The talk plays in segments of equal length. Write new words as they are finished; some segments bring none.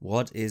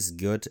What is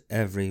good,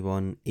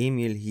 everyone?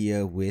 Emil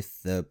here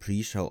with the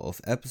pre-show of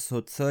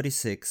episode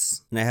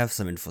 36, and I have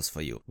some infos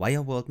for you. Why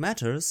Your World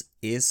Matters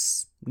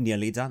is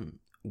nearly done.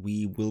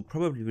 We will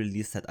probably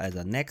release that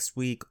either next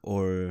week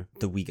or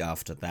the week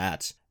after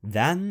that.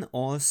 Then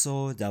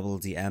also Double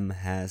DM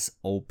has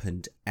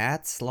opened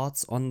ad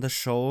slots on the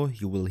show.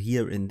 You will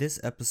hear in this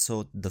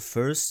episode the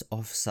first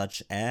of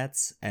such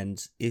ads,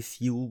 and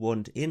if you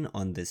want in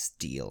on this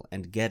deal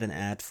and get an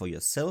ad for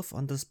yourself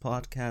on this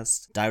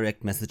podcast,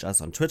 direct message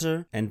us on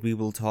Twitter and we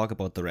will talk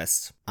about the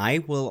rest. I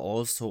will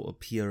also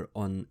appear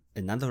on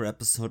another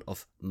episode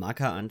of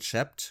Maka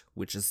Unchapped,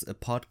 which is a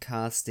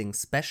podcasting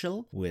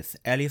special with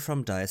Ellie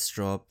from Dice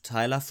Drop,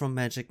 Tyler from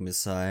Magic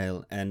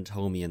Missile, and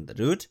Homie and the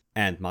Dude,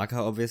 and Maka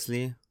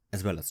obviously,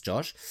 as well as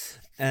Josh.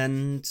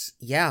 And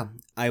yeah,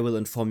 I will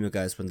inform you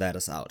guys when that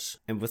is out.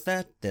 And with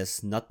that,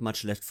 there's not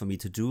much left for me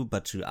to do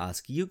but to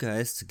ask you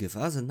guys to give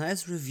us a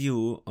nice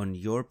review on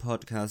your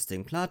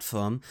podcasting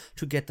platform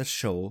to get the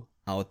show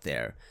out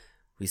there.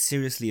 We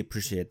seriously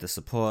appreciate the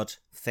support.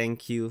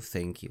 Thank you,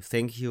 thank you,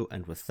 thank you.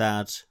 And with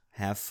that,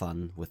 have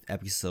fun with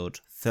episode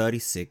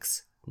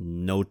 36,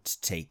 Note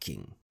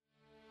Taking.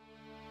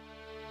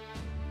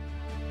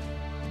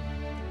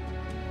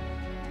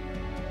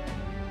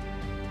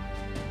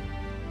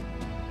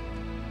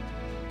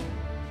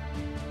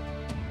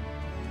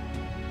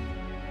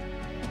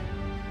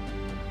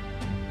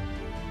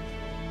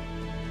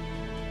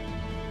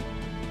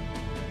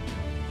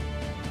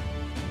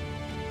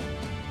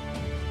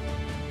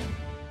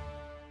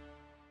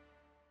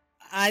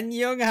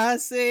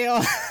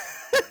 Annyeonghaseyo.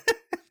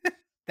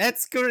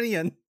 That's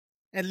Korean.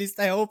 At least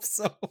I hope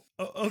so.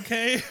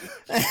 Okay.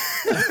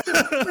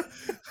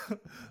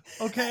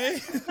 Okay.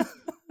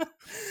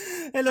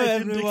 Hello, I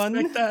didn't everyone.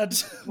 expect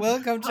that.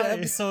 Welcome to Hi.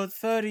 episode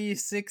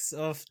 36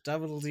 of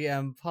Double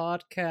DM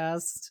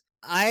Podcast.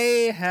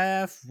 I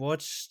have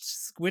watched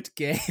Squid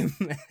Game.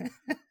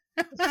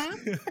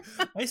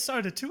 I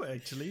started too,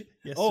 actually,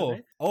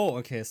 yesterday.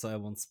 Okay, so I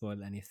won't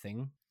spoil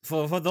anything.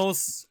 For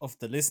those of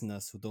the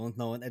listeners who don't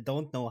know, and I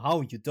don't know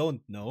how you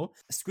don't know,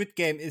 Squid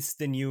Game is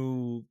the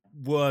new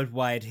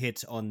worldwide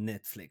hit on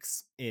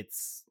Netflix.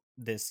 It's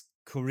this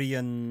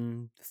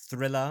Korean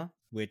thriller,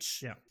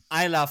 which Yeah.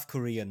 I love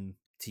Korean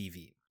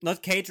TV.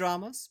 Not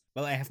K-dramas.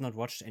 Well, I have not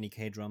watched any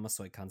K-dramas,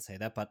 so I can't say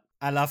that, but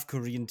I love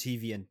Korean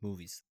TV and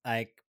movies.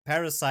 Like,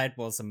 Parasite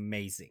was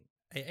amazing.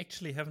 I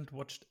actually haven't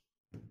watched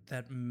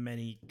that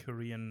many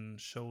Korean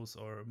shows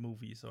or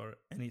movies or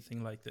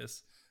anything like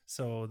this.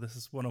 So this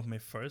is one of my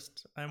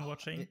first I'm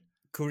watching.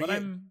 But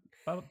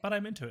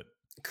I'm into it.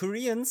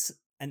 Koreans,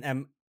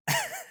 and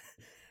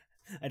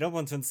I don't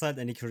want to insult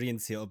any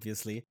Koreans here,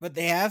 obviously, but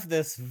they have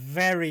this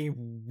very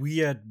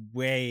weird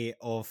way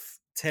of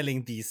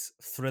telling these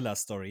thriller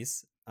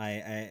stories. I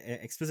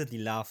explicitly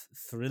love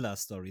thriller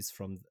stories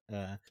from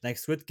like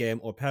Squid Game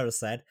or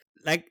Parasite.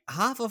 Like,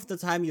 half of the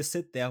time you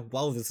sit there,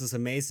 wow, this is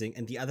amazing,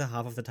 and the other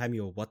half of the time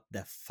you're, what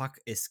the fuck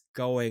is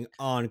going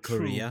on,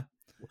 Korea?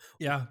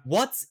 Yeah.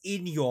 What's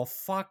in your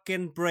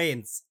fucking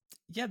brains?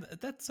 Yeah,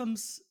 that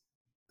sums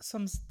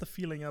the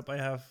feeling up I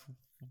have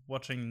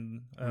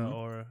watching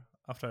or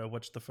after I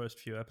watched the first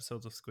few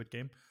episodes of Squid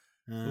Game.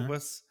 It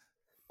was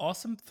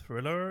awesome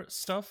thriller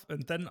stuff,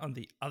 and then on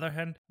the other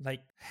hand,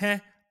 like,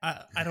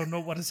 I don't know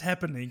what is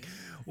happening.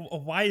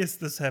 Why is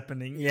this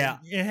happening? Yeah.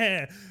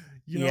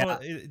 You know,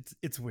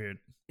 it's weird.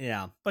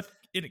 Yeah. But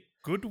in a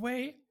good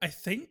way, I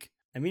think.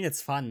 I mean,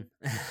 it's fun.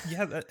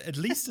 Yeah, at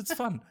least it's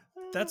fun.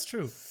 That's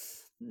true.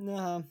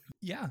 No.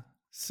 Yeah.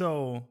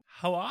 So,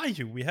 how are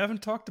you? We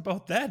haven't talked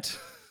about that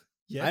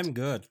yet. I'm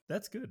good.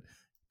 That's good.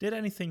 Did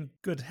anything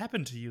good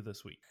happen to you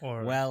this week?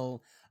 Or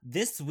Well,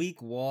 this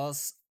week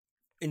was,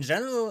 in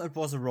general, it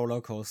was a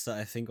roller coaster,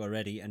 I think,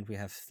 already, and we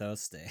have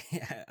Thursday.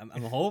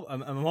 I'm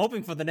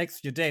hoping for the next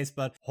few days,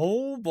 but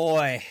oh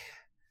boy,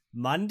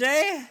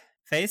 Monday,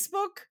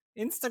 Facebook,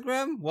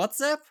 Instagram,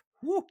 WhatsApp,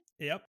 whoo,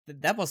 Yep.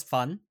 that was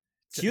fun.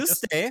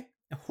 Just- Tuesday,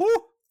 whoo,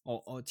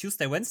 or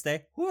Tuesday,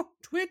 Wednesday, whoo,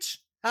 Twitch,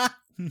 ha.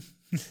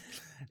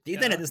 The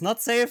internet is not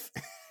safe.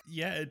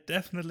 Yeah, it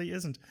definitely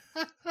isn't.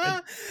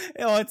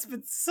 It's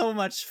been so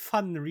much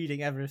fun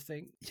reading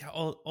everything. Yeah,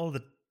 all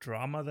the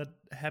drama that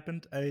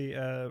happened.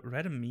 I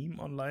read a meme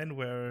online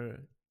where,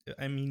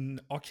 I mean,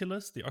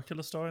 Oculus, the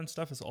Oculus store and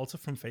stuff, is also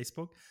from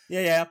Facebook.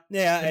 Yeah. I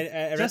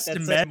read Just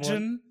that second one.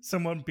 imagine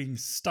someone being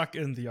stuck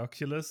in the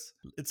Oculus.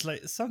 It's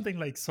like something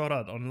like Sword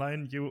Art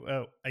Online.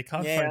 I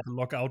can't find the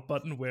logout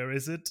button. Where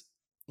is it?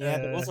 Yeah,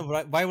 there was a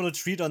viral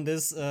tweet on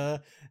this.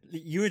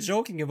 You were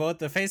joking about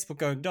the Facebook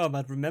going down,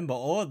 but remember,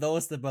 all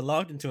those that were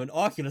logged into an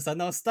Oculus are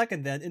now stuck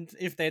in there. And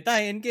if they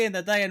die in game,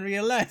 they die in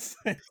real life.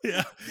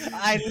 Yeah.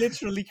 I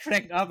literally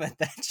cracked up at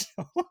that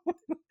show.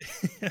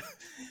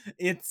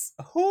 It's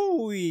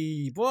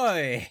hooey,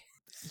 boy.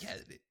 Yeah,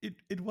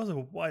 it was a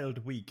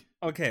wild week.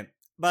 Okay,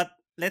 but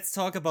let's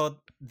talk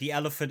about the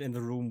elephant in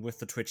the room with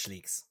the Twitch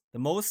leaks. The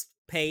most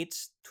paid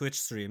Twitch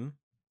stream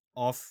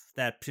of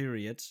that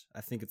period,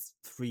 I think it's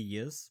 3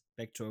 years,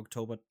 back to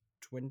October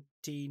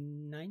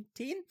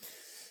 2019,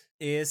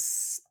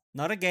 is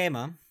Not a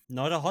gamer,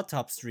 not a hot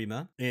tub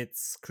streamer.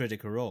 It's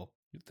Critical Role.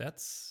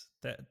 That's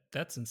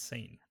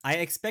insane. I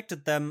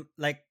expected them,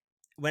 like,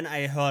 when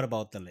I heard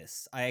about the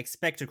list, I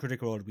expected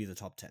Critical Role to be the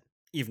top 10,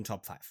 even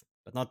top 5,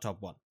 but not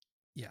top 1.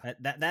 Yeah.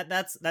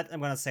 That's I'm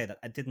gonna say that.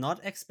 I did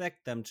not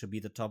expect them to be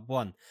the top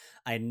 1.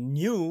 I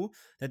knew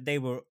that they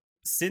were,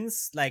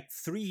 since like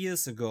 3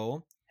 years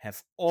ago,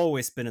 have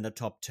always been in the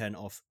top 10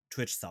 of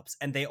Twitch subs,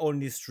 and they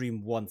only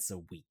stream once a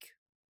week.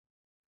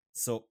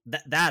 So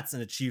that's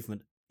an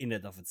achievement in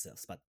and of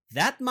itself. But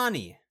that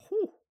money,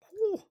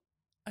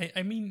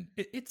 I mean,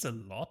 it's a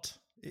lot.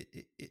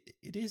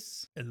 It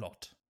is a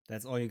lot.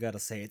 That's all you gotta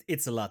say.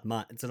 It's a lot.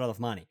 It's a lot of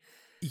money.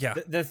 Yeah.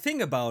 The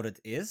thing about it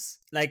is,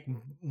 like,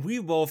 we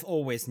both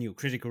always knew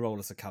Critical Role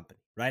is a company,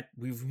 right?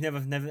 We've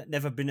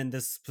never been in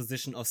this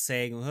position of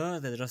saying,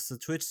 they're just a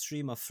Twitch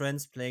stream of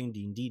friends playing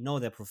D&D. No,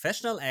 they're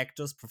professional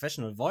actors,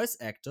 professional voice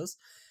actors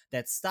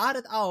that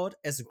started out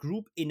as a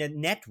group in a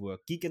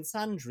network. Geek and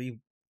Sundry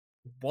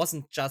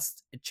wasn't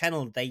just a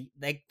channel. They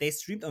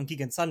streamed on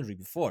Geek and Sundry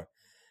before.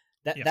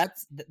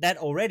 That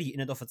already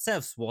in and of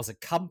itself was a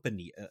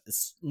company, a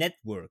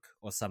network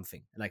or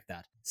something like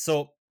that.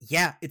 So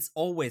yeah, it's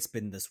always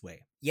been this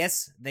way.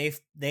 Yes,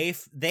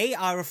 they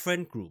are a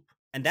friend group,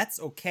 and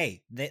that's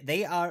okay.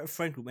 They are a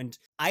friend group, and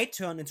I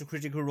turn into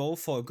Critical Role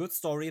for a good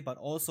story, but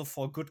also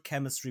for good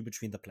chemistry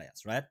between the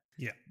players, right?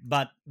 Yeah.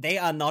 But they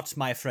are not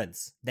my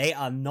friends. They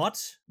are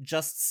not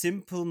just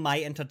simple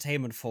my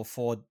entertainment for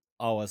 4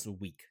 hours a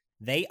week.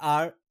 They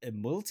are a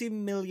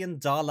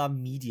multi-million-dollar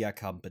media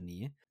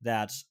company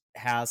that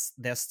has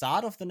their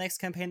start of the next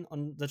campaign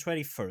on the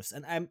 21st,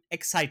 and I'm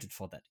excited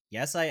for that.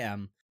 Yes, I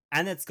am.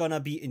 And it's gonna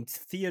be in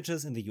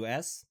theaters in the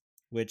US,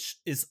 which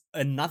is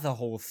another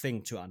whole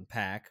thing to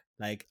unpack.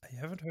 Like, I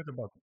haven't heard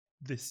about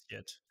this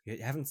yet.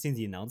 You haven't seen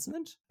the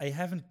announcement? I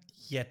haven't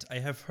yet. I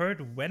have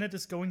heard when it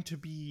is going to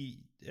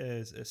be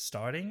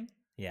starting.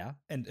 Yeah,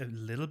 and a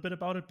little bit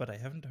about it, but I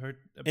haven't heard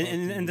about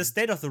in the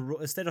state of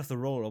the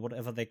role, or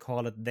whatever they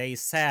call it. They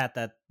said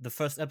that the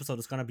first episode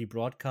is gonna be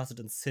broadcasted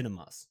in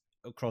cinemas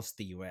across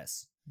the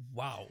US.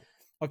 Wow.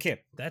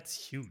 Okay,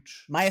 that's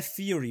huge. My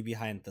theory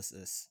behind this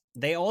is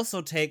they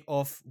also take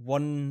off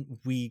 1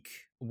 week,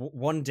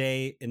 1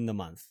 day in the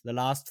month. The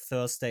last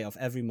Thursday of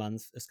every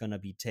month is gonna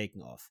be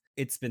taken off.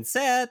 It's been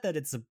said that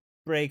it's a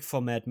break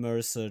for Matt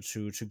Mercer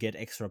to get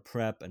extra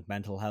prep and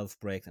mental health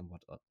breaks and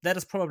whatnot. That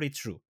is probably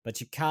true,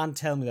 but you can't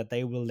tell me that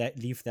they will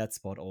leave that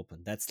spot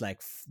open. That's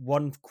like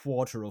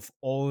 1/4 of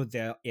all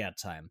their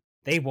airtime.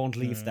 They won't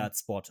leave that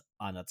spot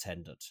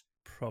unattended.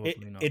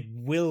 Probably not. It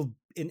will,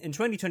 in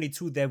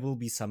 2022, there will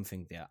be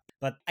something there.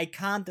 But I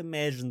can't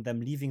imagine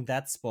them leaving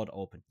that spot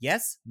open.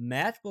 Yes,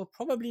 Matt will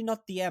probably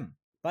not DM,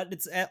 but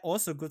it's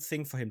also a good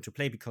thing for him to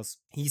play, because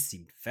he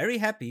seemed very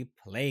happy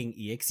playing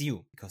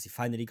EXU, because he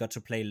finally got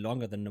to play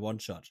longer than the one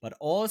shot. But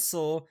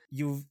also,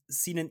 you've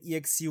seen in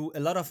EXU a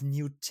lot of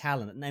new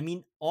talent. And I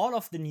mean, all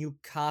of the new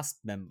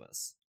cast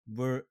members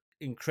were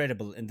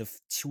incredible in the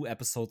 2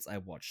 episodes I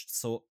watched.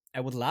 So I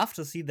would love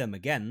to see them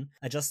again.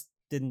 I just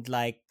didn't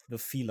like the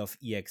feel of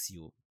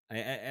EXU.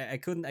 I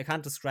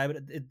can't describe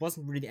it. It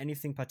wasn't really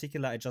anything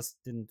particular. I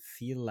just didn't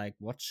feel like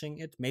watching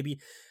it.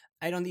 Maybe,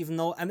 I don't even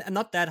know. I'm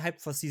not that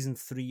hyped for season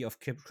 3 of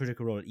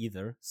Critical Role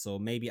either. So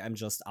maybe I'm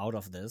just out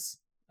of this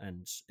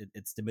and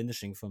it's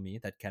diminishing for me.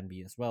 That can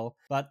be as well.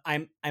 But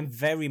I'm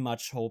very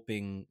much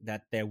hoping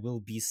that there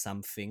will be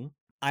something.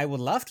 I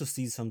would love to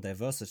see some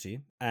diversity,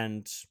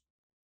 and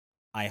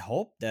I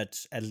hope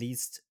that at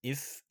least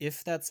if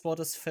that spot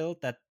is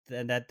filled,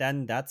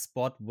 then that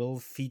spot will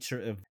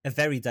feature a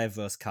very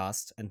diverse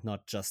cast and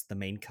not just the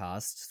main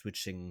cast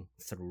switching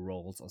through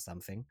roles or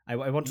something. I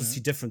want to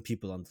see different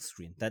people on the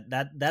screen.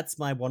 That's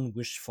my one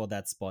wish for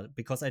that spot,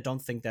 because I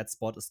don't think that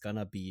spot is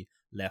gonna be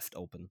left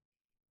open.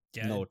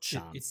 Yeah, no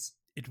chance.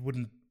 It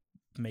wouldn't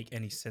make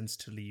any sense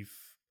to leave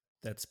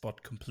that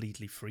spot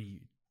completely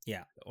free.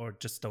 Yeah. Or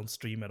just don't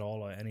stream at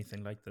all or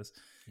anything like this.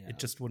 Yeah. It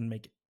just wouldn't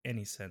make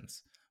any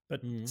sense.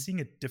 But seeing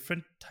a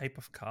different type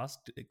of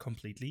cast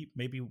completely,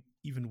 maybe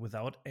even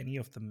without any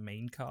of the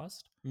main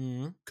cast,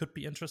 could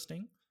be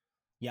interesting.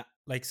 Yeah.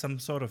 Like some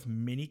sort of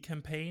mini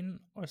campaign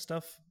or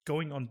stuff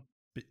going on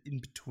in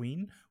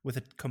between with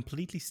a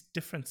completely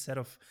different set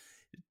of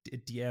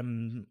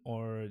DM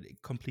or a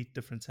complete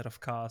different set of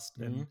cast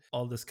and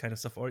all this kind of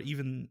stuff. Or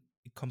even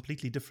a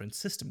completely different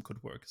system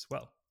could work as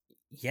well.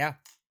 Yeah.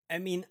 I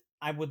mean,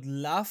 I would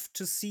love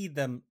to see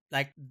them.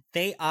 Like,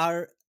 they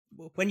are,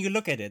 when you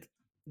look at it,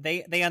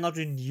 they are not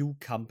a new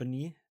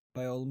company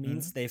by all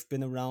means. They've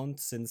been around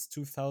since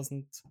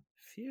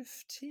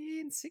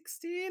 2015,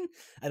 16.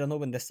 I don't know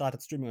when they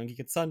started streaming on Geek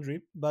and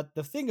Sundry, but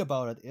the thing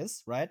about it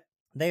is, right,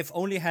 they've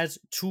only had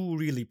two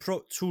real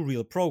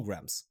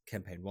programs,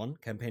 campaign 1,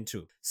 campaign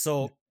 2.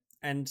 So,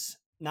 and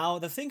now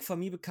the thing for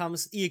me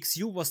becomes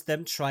EXU was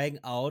them trying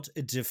out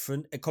a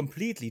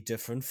completely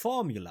different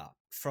formula.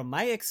 From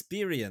my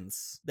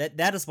experience,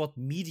 that is what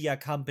media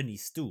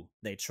companies do.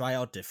 They try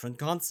out different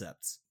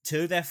concepts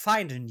till they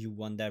find a new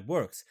one that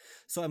works.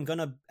 So I'm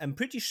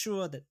pretty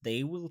sure that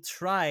they will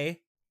try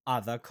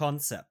other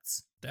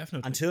concepts.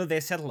 Definitely. Until they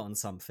settle on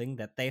something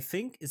that they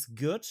think is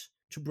good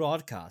to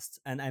broadcast.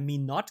 And I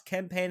mean not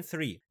campaign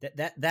 3.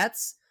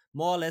 That's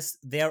more or less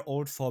their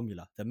old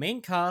formula. The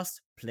main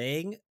cast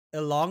playing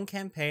a long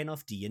campaign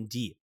of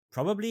D&D.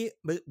 Probably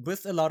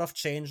with a lot of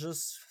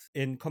changes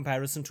in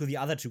comparison to the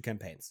other 2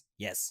 campaigns.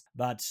 Yes,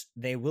 but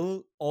they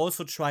will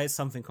also try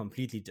something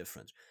completely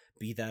different.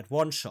 Be that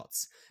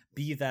one-shots,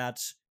 be that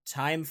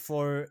time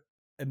for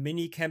a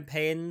mini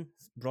campaign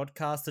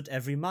broadcasted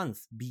every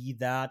month, be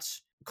that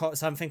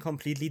something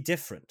completely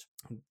different.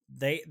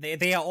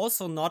 They are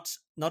also not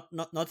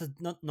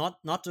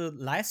a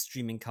live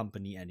streaming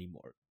company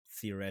anymore,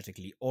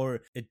 theoretically,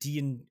 or a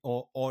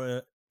or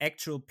a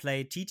actual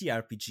play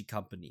TTRPG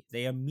company.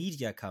 They are a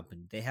media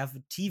company. They have a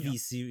TV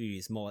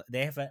series more.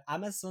 They have an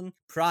Amazon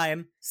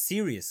Prime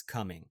series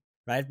coming,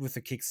 right? With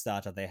the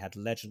Kickstarter, they had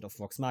Legend of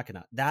Vox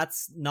Machina.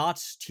 That's not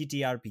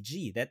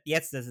TTRPG.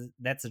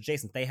 That's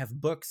adjacent. They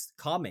have books,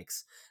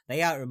 comics.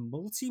 They are a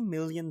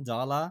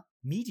multi-million-dollar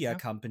media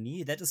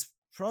company that is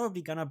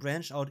probably gonna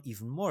branch out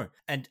even more.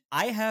 And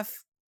I have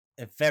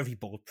a very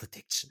bold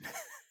prediction.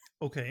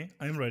 Okay,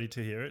 I'm ready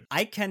to hear it.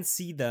 I can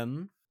see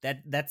them,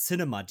 that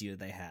cinema deal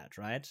they had,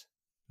 right?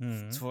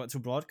 To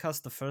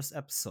broadcast the first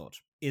episode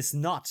is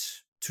not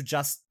to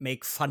just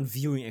make fun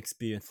viewing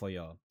experience for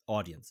your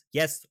audience.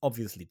 Yes,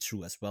 obviously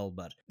true as well,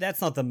 but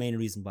that's not the main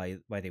reason why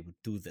they would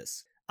do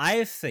this.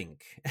 I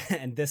think,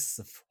 and this is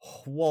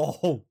a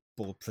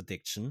bold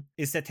prediction,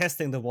 is they're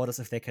testing the waters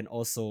if they can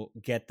also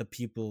get the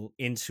people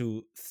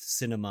into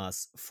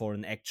cinemas for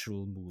an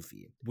actual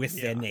movie with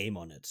their name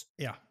on it.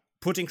 Yeah.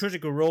 Putting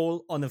Critical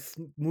Role on a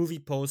movie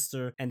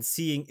poster and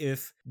seeing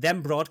if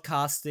them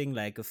broadcasting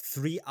like a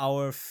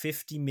 3-hour,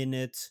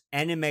 50-minute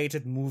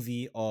animated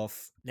movie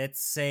of,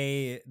 let's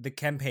say, the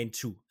Campaign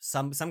 2.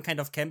 Some kind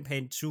of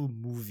Campaign 2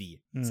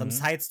 movie. Some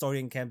side story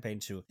in Campaign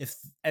 2.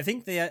 I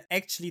think they are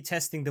actually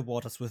testing the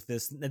waters with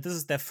this. This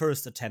is their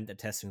first attempt at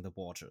testing the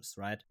waters,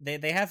 right?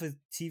 They have a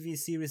TV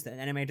series, an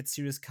animated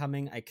series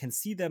coming. I can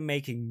see them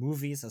making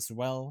movies as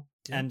well.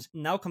 Yeah. And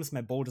now comes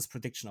my boldest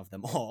prediction of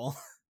them all.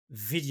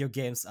 Video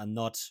games are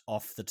not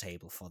off the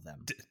table for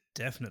them.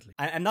 Definitely.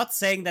 I'm not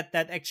saying that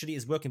actually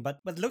is working, but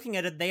looking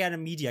at it, they are a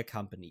media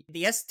company.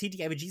 Yes,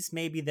 TTRPGs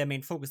may be their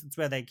main focus. It's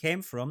where they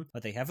came from,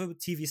 but they have a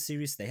TV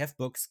series, they have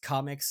books,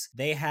 comics,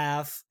 they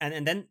have...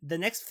 And then the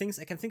next things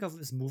I can think of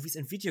is movies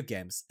and video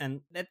games.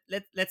 And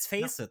let's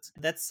face it,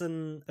 that's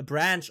a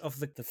branch of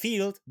the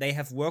field they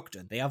have worked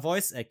in. They are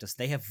voice actors.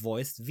 They have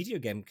voiced video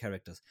game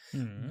characters.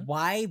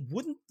 Why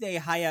wouldn't they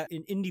hire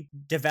an indie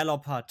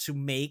developer to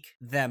make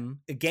them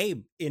a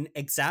game in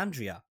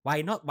Exandria?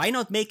 Why not? Why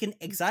not make an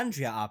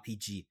Exandria RPG?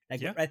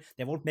 Right?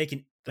 They won't make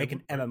an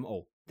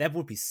MMO. That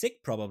would be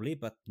sick, probably,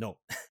 but no.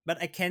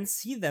 But I can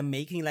see them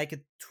making like a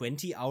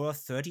 20-hour,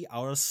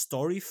 30-hour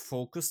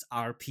story-focused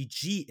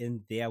RPG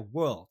in their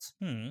world.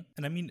 And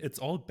I mean, it's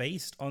all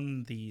based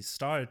on the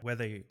start where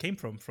they came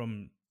from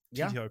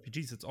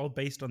TTRPGs. It's all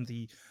based on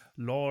the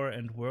lore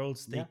and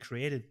worlds they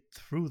created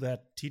through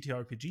that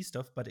TTRPG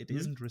stuff, but it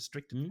isn't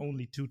restricted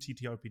only to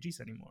TTRPGs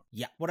anymore.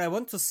 Yeah. What I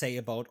want to say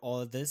about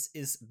all this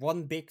is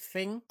one big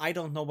thing. I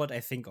don't know what I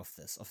think of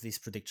these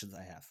predictions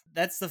I have.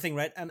 That's the thing,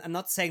 right? I'm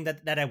not saying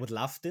that I would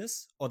love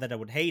this or that I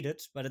would hate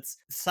it, but it's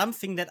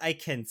something that I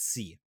can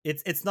see.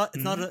 It's not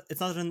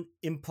an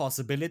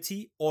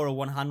impossibility or a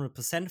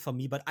 100% for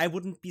me, but I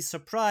wouldn't be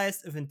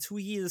surprised if in 2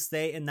 years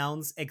they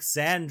announce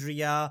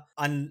Exandria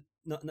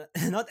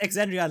not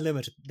Exandria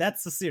Unlimited.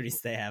 That's the series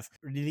they have.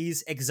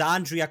 Release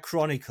Exandria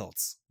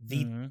Chronicles,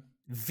 the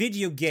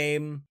video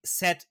game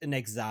set in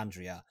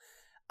Exandria.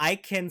 I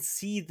can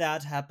see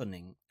that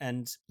happening.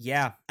 And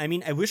yeah, I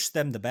mean, I wish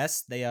them the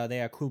best. They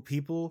are cool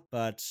people,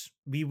 but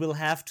we will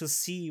have to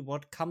see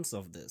what comes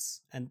of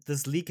this. And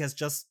this leak has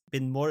just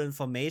been more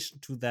information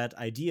to that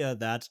idea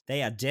that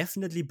they are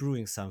definitely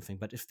brewing something.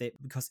 But if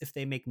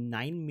they make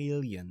 9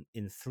 million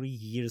in 3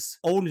 years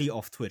only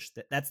off Twitch,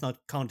 that's not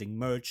counting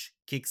merch,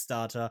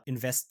 Kickstarter,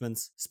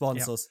 investments,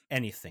 sponsors,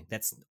 anything.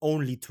 That's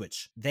only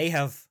Twitch.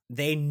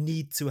 They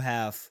need to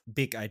have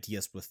big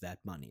ideas with that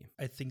money.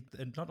 I think,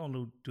 and not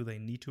only do they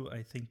need to,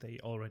 I think they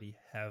already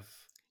have.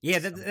 Yeah,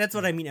 that's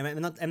what I mean.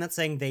 I'm not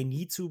saying they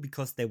need to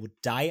because they would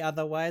die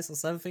otherwise or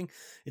something.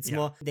 It's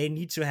more they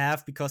need to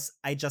have because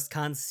I just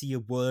can't see a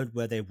world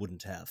where they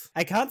wouldn't have.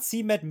 I can't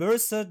see Matt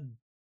Mercer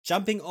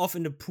jumping off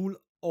in a pool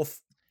of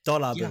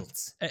dollar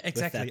bills.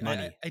 Exactly. With that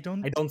money. I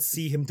don't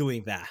see him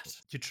doing that.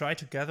 You try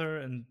to gather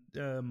and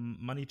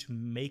money to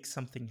make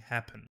something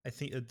happen. I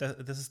think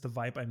this is the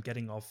vibe I'm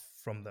getting off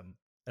from them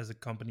as a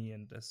company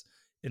and as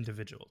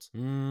individuals.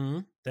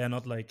 They're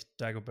not like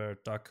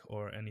Dagobert Duck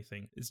or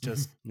anything. It's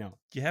just no.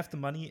 You have the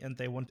money and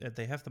they want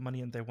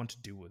to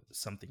do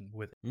something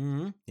with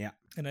it. Yeah.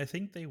 And I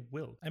think they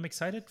will. I'm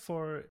excited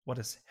for what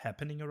is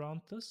happening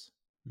around this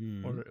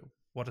or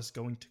what is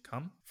going to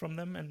come from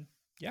them, and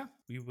yeah,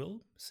 we will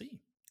see.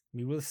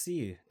 We will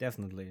see,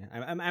 definitely.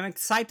 I'm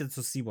excited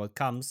to see what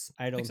comes.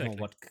 I don't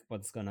know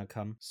what's gonna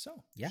come.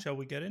 So, shall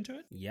we get into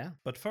it? Yeah.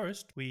 But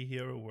first, we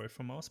hear a word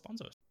from our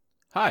sponsors.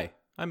 Hi,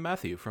 I'm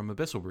Matthew from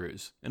Abyssal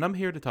Brews, and I'm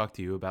here to talk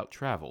to you about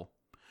travel.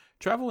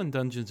 Travel in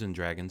Dungeons &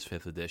 Dragons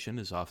 5th edition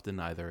is often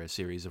either a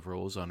series of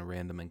rolls on a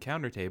random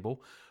encounter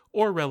table,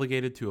 or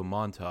relegated to a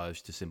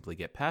montage to simply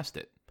get past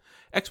it.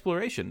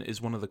 Exploration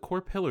is one of the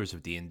core pillars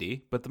of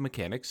D&D, but the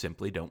mechanics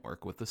simply don't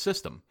work with the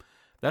system.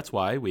 That's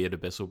why we at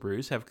Abyssal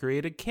Brews have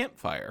created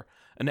Campfire,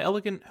 an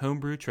elegant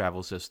homebrew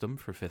travel system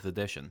for 5th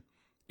edition.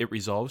 It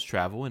resolves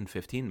travel in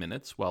 15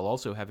 minutes while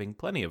also having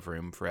plenty of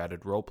room for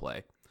added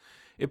roleplay.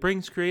 It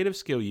brings creative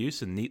skill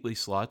use and neatly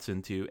slots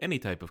into any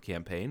type of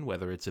campaign,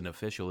 whether it's an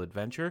official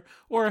adventure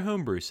or a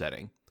homebrew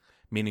setting.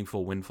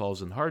 Meaningful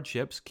windfalls and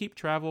hardships keep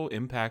travel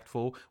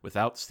impactful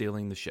without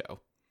stealing the show.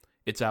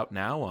 It's out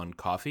now on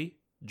Coffee,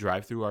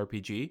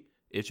 DriveThruRPG,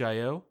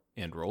 itch.io,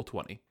 and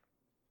Roll20.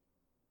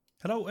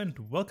 Hello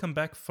and welcome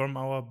back from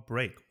our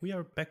break. We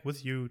are back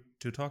with you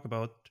to talk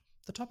about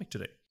the topic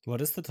today. What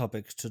is the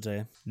topic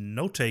today?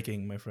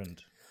 Note-taking, my friend.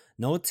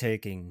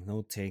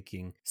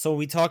 Note-taking. So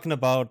we're talking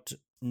about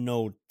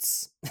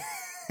notes.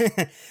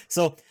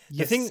 So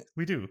yes, the thing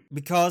we do.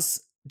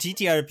 Because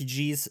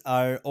TTRPGs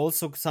are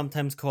also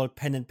sometimes called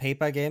pen and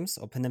paper games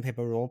or pen and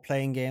paper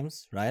role-playing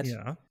games, right?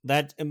 Yeah.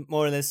 That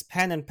more or less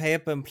pen and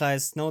paper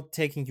implies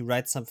note-taking. You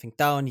write something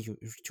down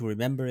to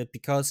remember it,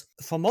 because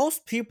for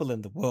most people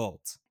in the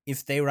world,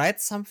 if they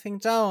write something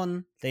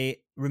down,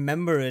 they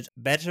remember it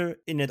better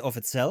in and of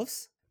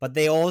itself, but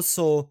they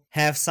also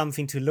have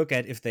something to look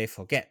at if they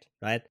forget,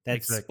 right?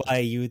 That's exactly why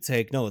you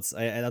take notes.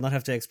 I don't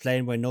have to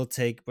explain why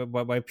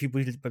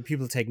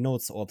people take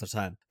notes all the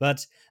time.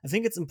 But I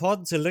think it's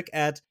important to look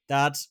at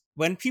that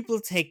when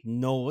people take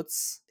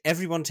notes,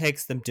 everyone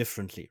takes them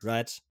differently,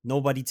 right?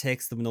 Nobody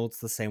takes the notes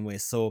the same way.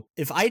 So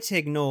if I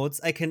take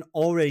notes, I can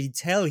already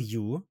tell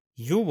you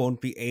won't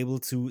be able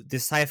to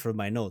decipher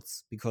my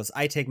notes, because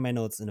I take my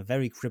notes in a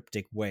very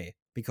cryptic way,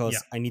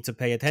 because I need to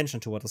pay attention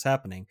to what is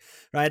happening,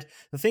 right?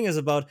 The thing is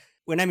about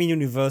when I'm in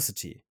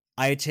university,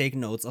 I take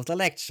notes of the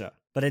lecture,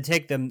 but I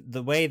take them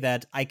the way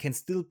that I can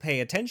still pay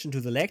attention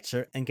to the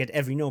lecture and get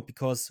every note,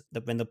 because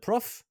when the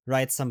prof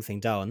writes something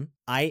down,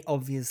 I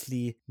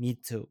obviously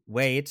need to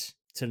wait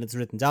till it's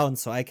written down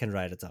so I can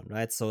write it down,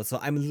 right? So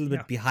I'm a little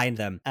bit behind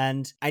them,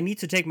 and I need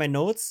to take my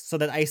notes so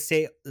that I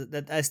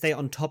stay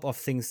on top of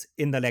things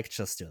in the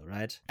lecture still,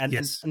 right? And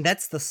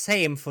that's the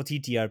same for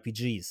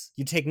TTRPGs.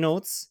 You take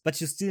notes, but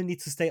you still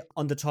need to stay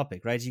on the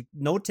topic, right?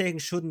 Note taking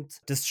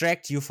shouldn't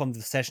distract you from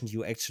the session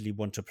you actually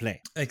want to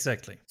play.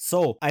 Exactly.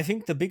 So I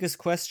think the biggest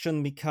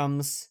question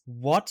becomes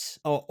what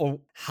or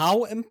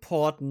how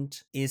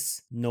important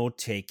is note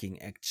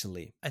taking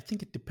actually? I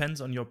think it depends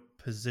on your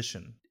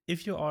position.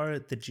 If you are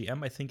the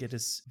GM, I think it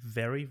is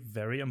very,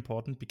 very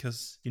important,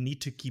 because you need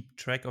to keep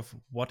track of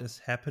what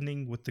is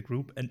happening with the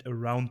group and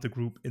around the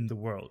group in the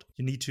world.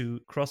 You need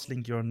to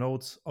cross-link your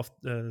notes of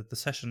the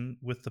session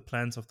with the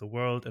plans of the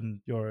world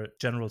and your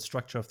general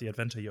structure of the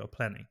adventure you are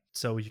planning.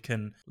 So you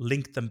can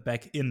link them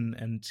back in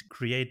and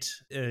create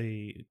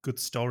a good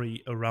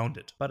story around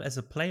it. But as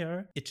a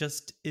player, it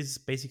just is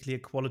basically a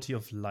quality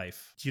of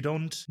life. You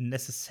don't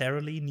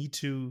necessarily need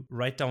to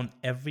write down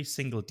every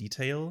single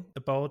detail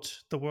about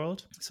the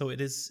world. So it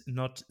is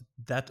not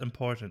that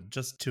important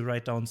just to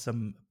write down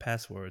some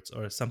passwords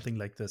or something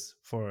like this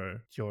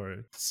for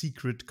your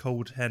secret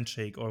code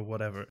handshake or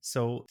whatever.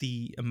 So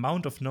the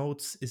amount of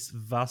notes is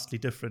vastly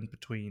different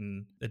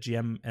between a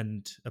GM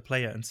and a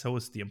player, and so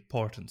is the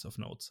importance of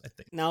notes, I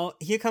think. Now,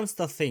 here comes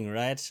the thing,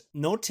 right?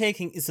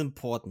 Note-taking is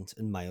important,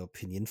 in my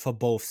opinion, for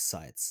both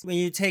sides. When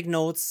you take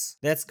notes,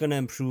 that's gonna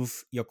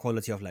improve your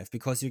quality of life,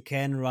 because you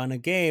can run a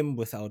game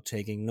without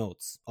taking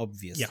notes,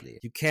 obviously.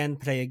 You can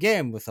play a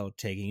game without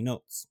taking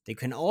notes. They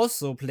can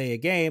also play a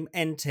game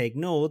and take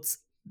notes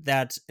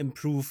that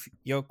improve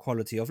your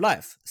quality of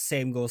life.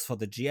 Same goes for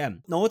the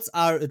GM. Notes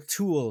are a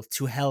tool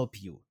to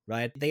help you,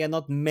 right? They are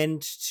not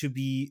meant to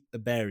be a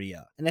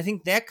barrier. And I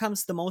think there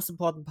comes the most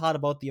important part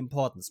about the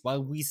importance.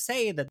 While we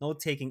say that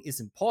note-taking is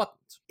important,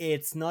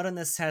 it's not a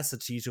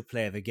necessity to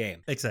play the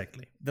game.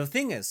 Exactly. The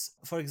thing is,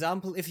 for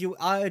example, if you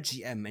are a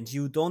GM and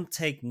you don't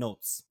take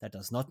notes, that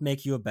does not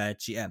make you a bad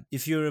GM.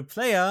 If you're a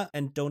player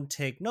and don't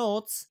take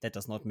notes, that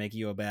does not make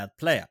you a bad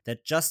player.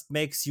 That just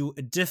makes you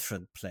a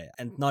different player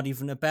and not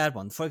even a bad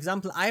one. For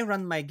example, I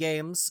run my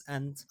games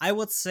and I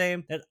would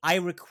say that I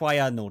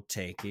require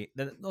note-taking.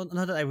 Not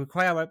that I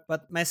require,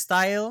 but my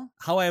style,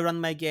 how I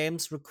run my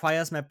games,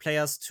 requires my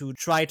players to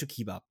try to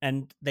keep up,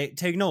 and they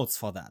take notes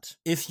for that.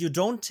 If you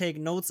don't take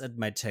notes at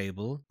my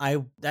table,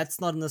 that's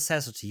not a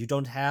necessity. You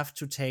don't have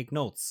to take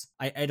notes.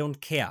 I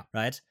don't care,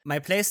 right? My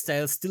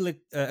playstyle still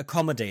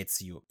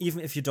accommodates you,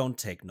 even if you don't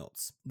take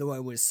notes. Though I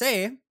will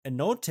say, a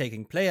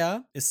note-taking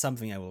player is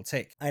something I will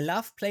take. I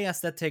love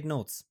players that take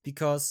notes,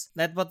 because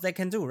that's what they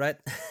can do, right?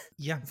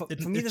 Yeah, for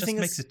me, me, it just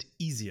makes it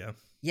easier.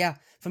 Yeah,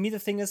 for me, the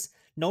thing is,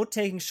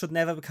 note-taking should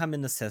never become a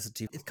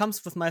necessity. It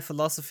comes with my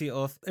philosophy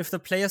of if the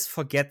players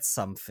forget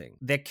something,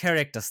 their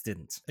characters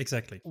didn't.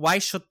 Exactly. Why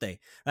should they,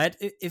 right?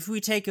 If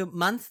we take a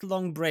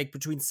month-long break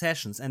between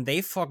sessions and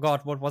they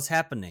forgot what was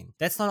happening,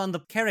 that's not on the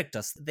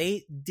characters.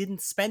 They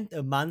didn't spend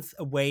a month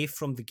away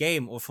from the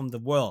game or from the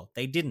world.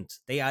 They didn't.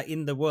 They are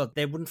in the world.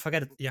 They wouldn't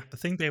forget it. Yeah, the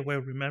thing they were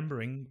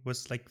remembering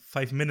was like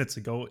 5 minutes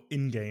ago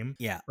in-game.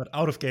 Yeah. But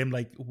out of game,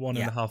 like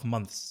 1.5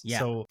 months. Yeah.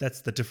 So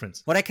that's the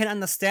difference. What I can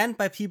understand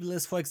by people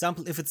is, for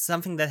example, if it's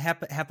something that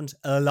happened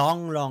a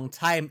long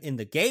time in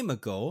the game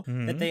ago,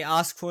 that they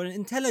ask for an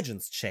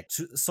intelligence check.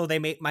 So they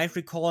might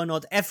recall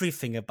not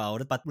everything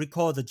about it, but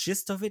recall the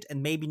gist of it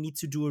and maybe need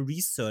to do a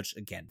research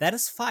again. That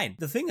is fine.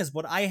 The thing is,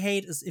 what I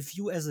hate is if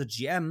you as a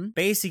GM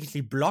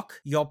basically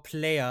block your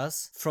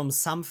players from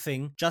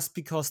something just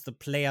because the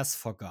players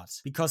forgot.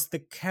 Because the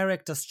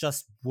characters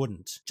just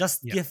wouldn't.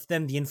 Just give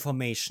them the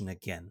information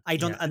again. I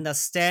don't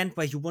understand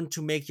why you want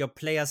to make your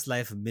players'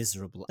 life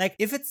miserable. Like,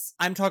 if it's,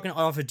 I'm talking out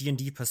of a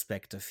D&D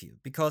perspective here,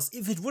 because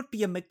if it would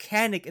be a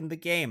mechanic in the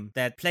game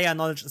that player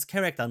knowledge is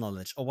character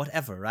knowledge or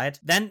whatever, right?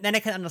 Then I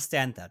can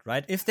understand that,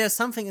 right? If there's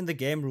something in the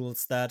game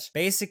rules that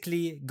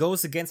basically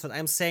goes against what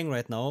I'm saying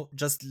right now,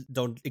 just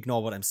don't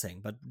ignore what I'm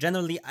saying. But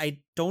generally, I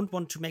don't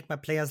want to make my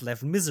players'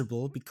 life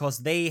miserable because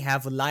they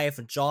have a life,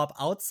 a job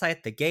outside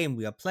the game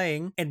we are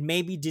playing and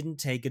maybe didn't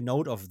take a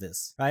note of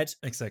this, right?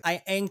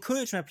 Exactly. I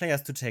encourage my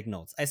players to take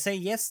notes. I say,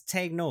 yes,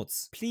 take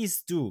notes.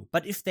 Please do.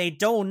 But if they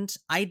don't,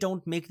 I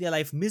don't make their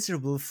life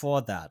miserable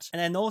for that.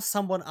 And I know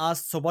someone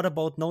asked, so what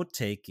about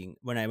note-taking?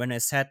 When I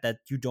said that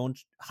you don't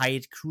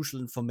hide crucial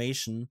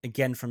information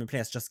again from the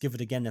players, just give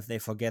it again if they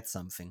forget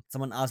something.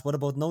 Someone asked, what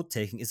about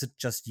note-taking? Is it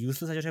just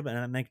useless at your table? And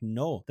I'm like,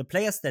 no. The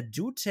players that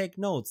do take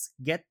notes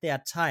get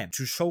their time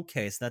to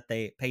showcase that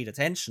they paid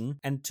attention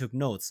and took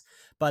notes.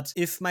 But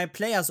if my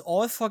players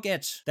all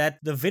forget that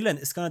the villain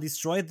is gonna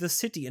destroy the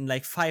city in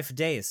like 5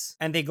 days,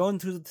 and they go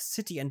into the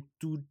city and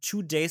do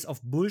 2 days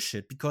of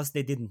bullshit because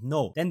they didn't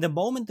know, then the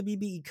moment the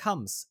BBE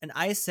comes and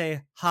I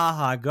say,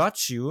 haha,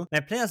 got you, my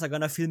players are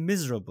gonna feel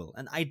miserable,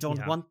 and I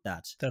don't want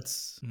that.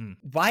 That's...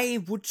 Why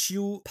would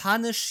you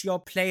punish your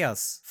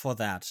players for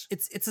that?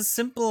 It's a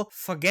simple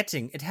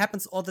forgetting. It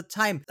happens all the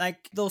time.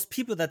 Like those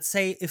people that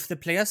say if the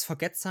players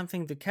forget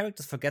something, the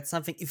characters forget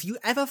something. If you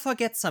ever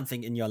forget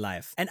something in your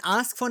life and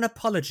ask for an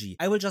apology,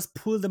 I will just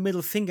pull the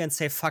middle finger and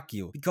say fuck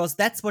you, because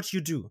that's what you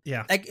do.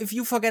 Yeah. Like if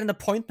you forget an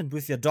appointment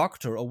with your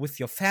doctor or with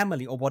your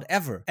family or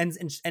whatever and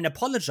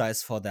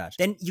apologize for that,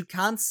 then you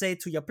can't say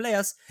to your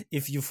players,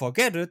 if you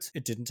forget it,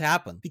 it didn't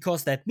happen,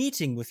 because that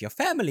meeting with your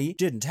family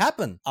didn't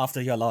happen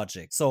after your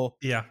logic. So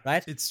yeah,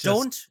 right? It's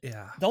just,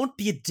 don't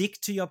be a dick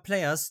to your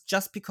players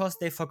just because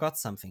they forgot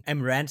something.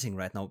 I'm ranting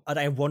right now, but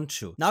I want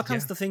to. Now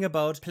comes the thing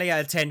about player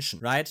attention,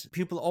 right?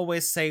 People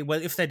always say,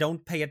 well, if they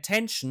don't pay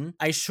attention,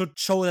 I should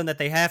show them that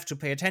they have to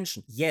pay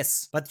attention.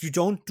 Yes, but you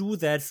don't do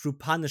that through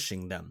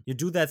punishing them. You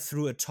do that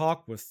through a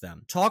talk with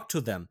them. Talk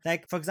to them.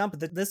 Like, for example,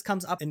 this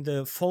comes up in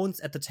the phones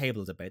at the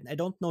table debate. I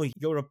don't know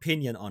your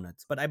opinion on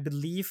it, but I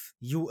believe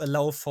you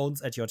allow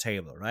phones at your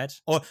table, right?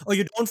 Or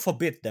you don't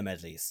forbid them,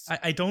 at least.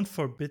 I don't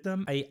forbid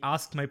them. I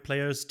ask my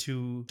players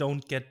to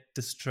don't get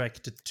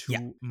distracted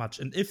too much.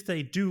 And if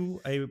they do,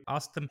 I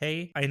ask them,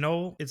 hey, I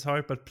know it's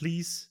hard, but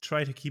please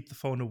try to keep the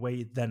phone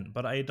away then.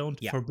 But I don't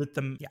forbid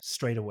them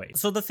straight away.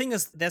 So the thing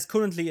is, there's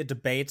currently a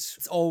debate,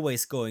 it's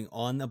always going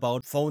on,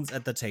 about phones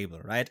at the table,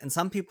 right? And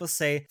some people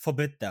say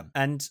forbid them.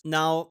 And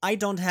now I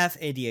don't have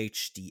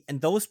ADHD, and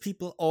those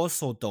people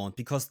also don't,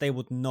 because they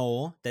would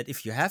know that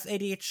if you have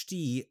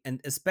ADHD,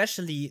 and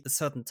especially a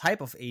certain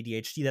type of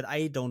ADHD that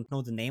I don't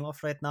know the name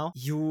of right now,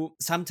 you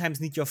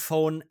sometimes need your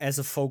phone as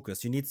a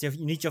focus. You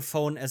need your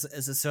phone as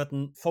a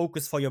certain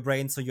focus for your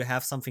brain, so you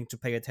have something to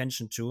pay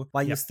attention to,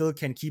 while you still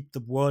can keep the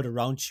world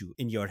around you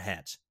in your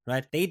head.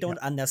 Right? They don't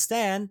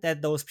understand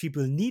that those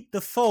people need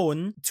the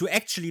phone to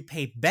actually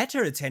pay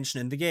better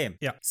attention in the game.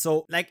 Yeah.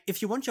 So, like,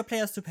 if you want your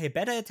players to pay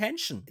better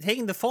attention,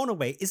 taking the phone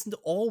away isn't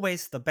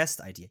always the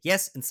best idea.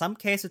 Yes, in some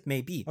cases it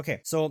may be.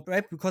 Okay, so,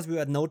 right, because we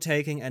were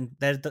note-taking and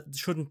that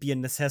shouldn't be a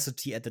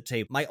necessity at the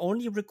table. My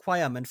only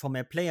requirement for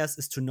my players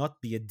is to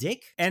not be a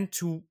dick and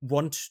to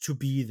want to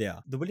be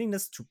there. The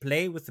willingness to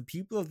play with the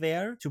people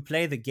there, to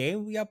play the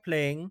game we are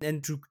playing,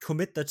 and to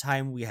commit the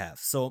time we have.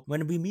 So,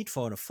 when we meet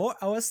for a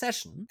 4-hour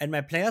session and my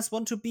players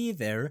want to be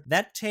there,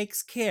 that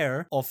takes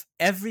care of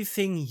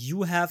everything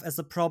you have as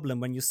a problem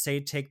when you say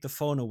take the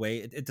phone away.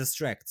 It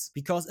distracts.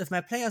 Because if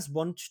my players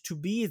want to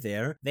be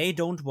there, they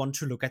don't want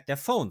to look at their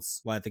phones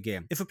while the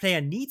game. If a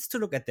player needs to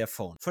look at their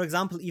phone, for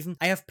example, even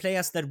I have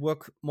players that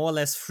work more or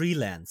less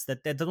freelance,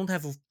 that they don't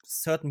have a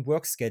certain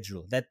work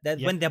schedule, that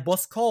when their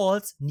boss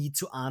calls, need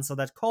to answer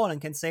that call and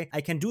can say,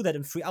 I can do that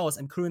in 3 hours.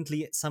 I'm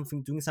currently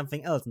doing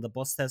something else. And the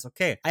boss says,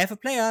 okay. I have a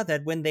player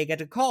that when they get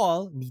a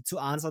call, need to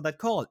answer that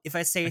call. If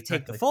I say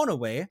take the the phone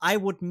away, I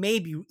would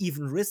maybe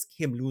even risk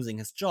him losing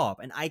his job,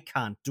 and I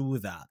can't do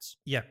that.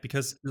 Yeah,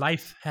 because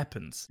life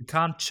happens. You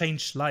can't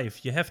change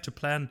life. You have to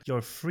plan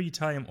your free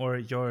time or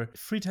your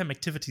free time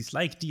activities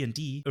like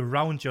D&D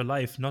around your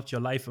life, not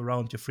your life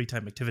around your free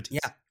time activities.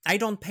 Yeah, I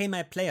don't pay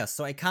my players,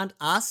 so I can't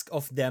ask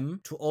of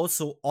them to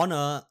also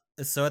honor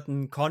a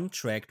certain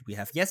contract we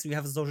have. Yes, we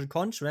have a social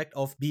contract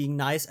of being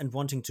nice and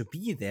wanting to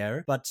be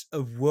there, but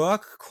a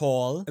work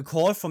call, a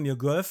call from your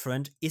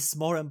girlfriend is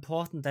more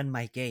important than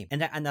my game.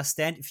 And I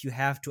understand if you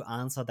have to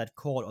answer that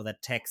call or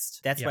that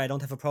text. That's why I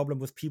don't have a problem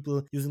with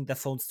people using their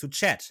phones to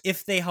chat.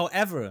 If they,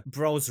 however,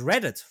 browse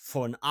Reddit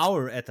for an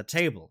hour at the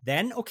table,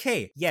 then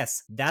okay,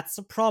 yes, that's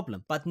a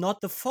problem. But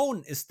not the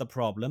phone is the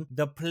problem.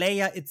 The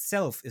player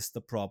itself is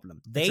the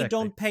problem. They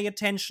don't pay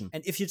attention.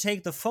 And if you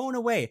take the phone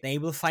away, they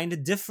will find a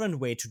different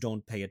way to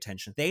don't pay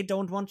attention. They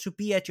don't want to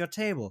be at your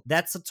table.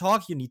 That's a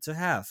talk you need to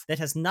have. That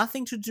has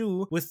nothing to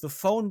do with the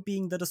phone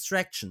being the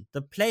distraction.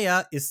 The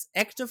player is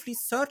actively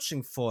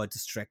searching for a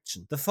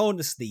distraction. The phone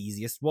is the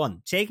easiest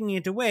one. Taking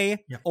it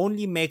away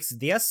only makes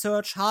their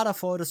search harder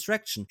for a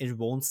distraction. It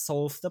won't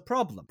solve the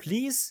problem.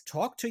 Please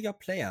talk to your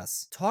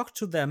players. Talk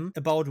to them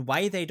about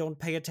why they don't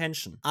pay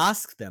attention.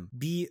 Ask them.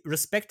 Be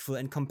respectful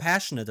and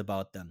compassionate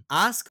about them.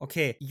 Ask,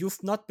 okay,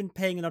 you've not been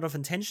paying a lot of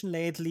attention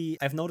lately.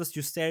 I've noticed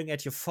you staring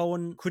at your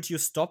phone. Could you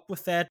stop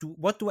with that?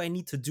 What do I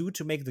need to do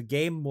to make the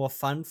game more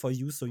fun for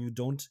you so you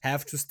don't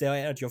have to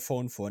stare at your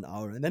phone for an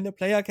hour? And then the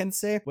player can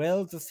say,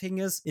 well, the thing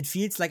is, it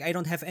feels like I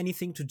don't have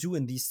anything to do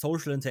in these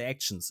social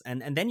interactions.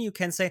 And then you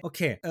can say,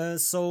 okay,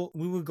 so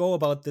we will go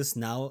about this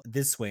now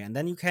this way. And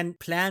then you can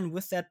plan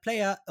with that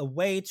player a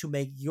way to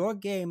make your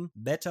game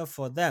better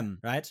for them,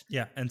 right?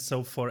 Yeah, and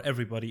so for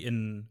everybody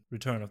in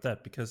return of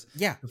that, because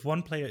if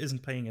one player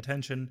isn't paying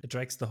attention, it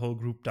drags the whole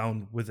group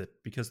down with it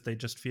because they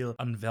just feel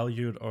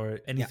unvalued or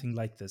anything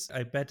like this.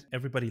 I bet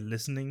everybody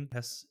listening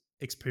has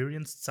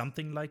experienced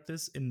something like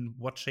this in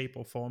what shape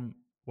or form,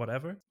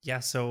 whatever. Yeah,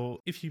 so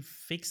if you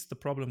fix the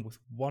problem with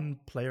one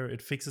player,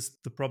 it fixes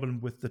the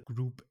problem with the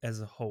group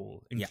as a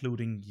whole,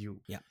 including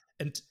you. Yeah.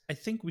 And I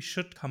think we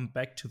should come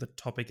back to the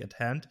topic at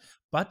hand.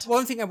 But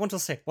one thing I want to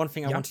say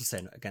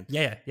again.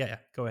 Yeah.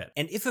 Go ahead.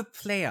 And if a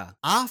player,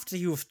 after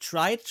you've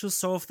tried to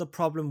solve the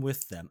problem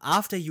with them,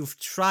 after you've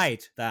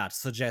tried that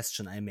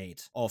suggestion I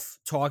made of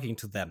talking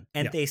to them,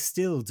 and they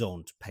still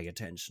don't pay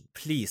attention,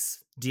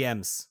 please,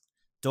 DMs,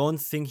 don't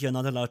think you're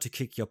not allowed to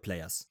kick your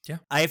players. Yeah.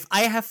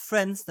 I have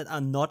friends that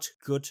are not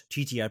good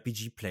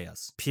TTRPG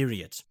players,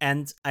 period.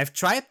 And I've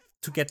tried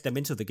to get them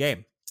into the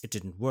game. It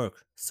didn't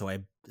work.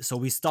 So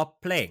we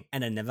stopped playing,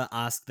 and I never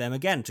asked them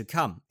again to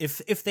come.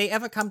 If they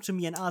ever come to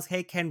me and ask,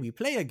 hey, can we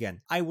play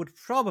again? I would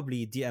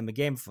probably DM a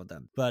game for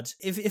them. But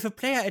if a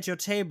player at your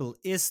table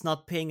is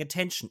not paying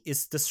attention,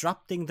 is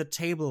disrupting the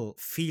table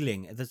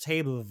feeling, the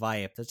table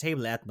vibe, the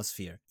table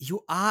atmosphere,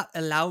 you are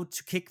allowed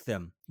to kick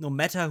them. No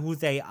matter who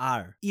they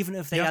are, even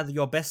if they are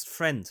your best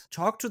friend.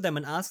 Talk to them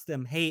and ask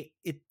them, hey,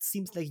 it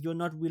seems like you're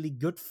not really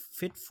good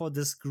fit for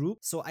this group,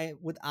 so I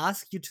would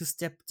ask you to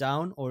step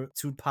down or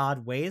to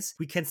part ways.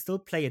 We can still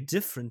play a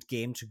different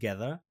game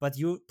together, but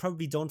you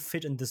probably don't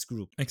fit in this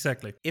group.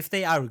 Exactly. If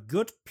they are a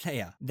good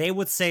player, they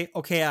would say,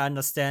 okay, I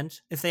understand.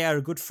 If they are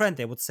a good friend,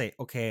 they would say,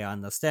 okay, I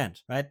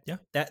understand, right? Yeah.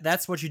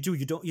 That's what you do.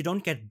 You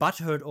don't get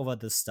butthurt over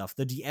this stuff.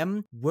 The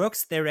DM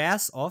works their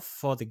ass off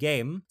for the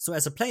game, so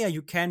as a player,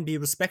 you can be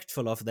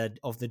respectful of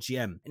the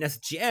GM. And as a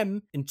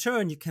GM, in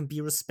turn, you can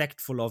be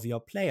respectful of your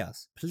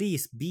players.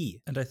 Please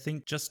be. And I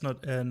think just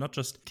not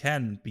just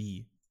can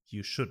be,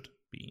 you should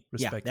be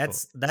respectful. Yeah,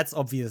 that's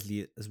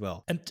obviously as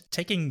well. And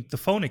taking the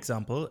phone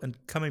example and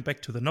coming back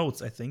to the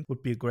notes, I think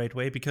would be a great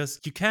way, because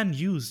you can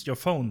use your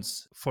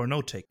phones for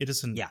note take. It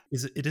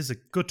is a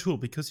good tool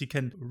because you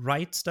can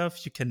write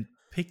stuff, you can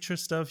picture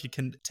stuff, you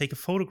can take a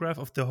photograph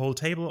of the whole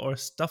table or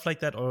stuff like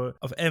that, or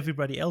of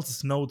everybody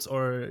else's notes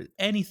or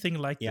anything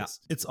like this.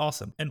 It's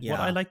awesome. And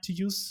what I like to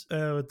use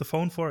the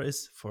phone for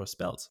is for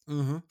spells,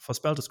 for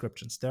spell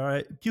descriptions. There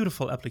are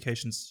beautiful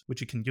applications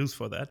which you can use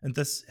for that, and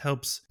this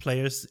helps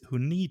players who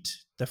need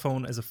their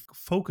phone as a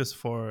focus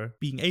for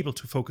being able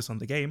to focus on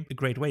the game a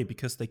great way,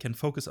 because they can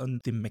focus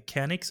on the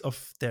mechanics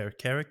of their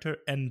character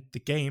and the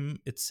game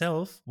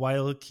itself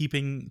while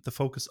keeping the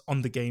focus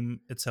on the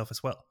game itself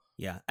as well.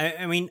 Yeah,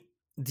 I mean,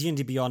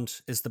 D&D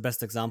Beyond is the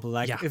best example.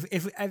 Like,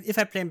 if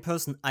I play in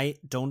person, I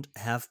don't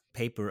have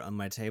paper on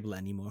my table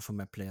anymore for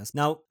my players.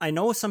 Now, I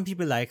know some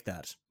people like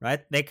that,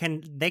 right? They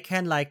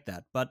can like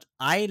that, but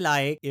I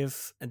like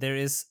if there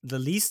is the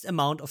least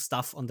amount of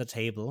stuff on the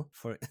table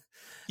for,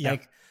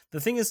 like. The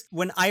thing is,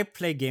 when I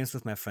play games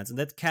with my friends, and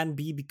that can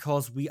be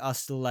because we are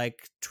still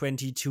like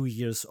 22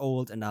 years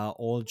old and are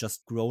all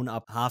just grown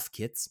up half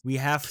kids, we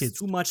have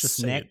too much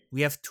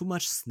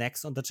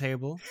snacks on the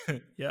table.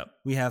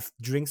 We have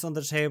drinks on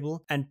the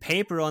table, and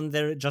paper on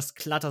there just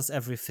clutters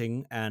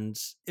everything. And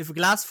if a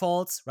glass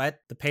falls, right,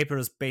 the paper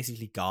is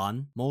basically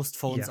gone. Most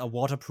phones are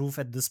waterproof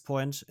at this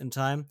point in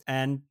time.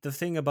 And the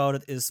thing about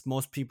it is,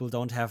 most people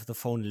don't have the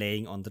phone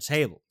laying on the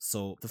table,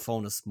 so the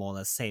phone is more or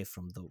less safe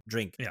from the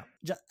drink.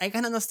 I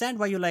can understand understand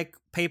why you like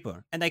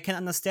paper, and I can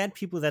understand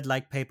people that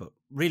like paper.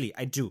 Really,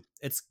 I do.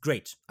 It's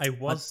great. I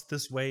was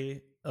this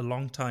way a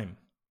long time,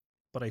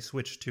 but I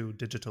switched to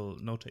digital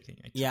note-taking,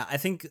 actually. Yeah, I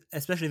think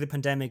especially the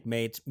pandemic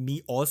made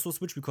me also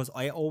switch, because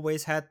I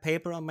always had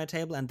paper on my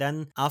table. And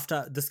then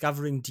after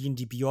discovering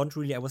D&D Beyond,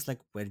 really, I was like,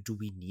 well, do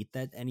we need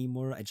that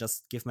anymore? I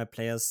just tell my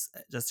players,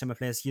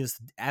 here's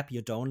the app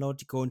you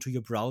download, you go into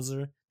your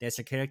browser, there's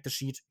your character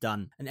sheet,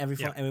 done. And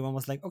everyone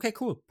was like, okay,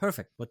 cool,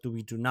 perfect. What do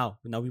we do now?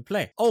 Now we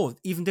play. Oh,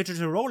 even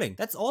digital rolling.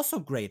 That's also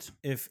great.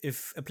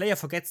 If a player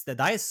forgets their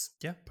dice.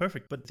 Yeah,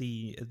 perfect. But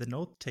the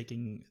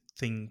note-taking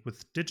thing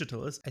with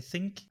digital is, I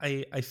think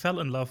I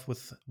fell in love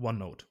with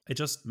OneNote. I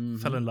just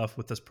fell in love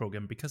with this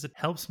program because it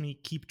helps me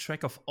keep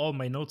track of all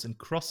my notes and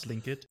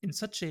cross-link it in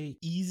such a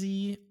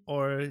easy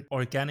or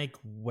organic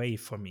way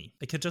for me.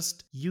 I can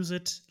just use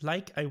it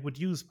like I would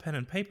use pen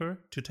and paper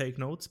to take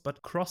notes,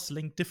 but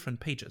cross-link different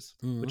pages,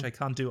 which I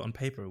can't do on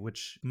paper,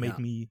 which made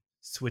me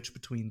switch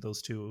between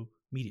those two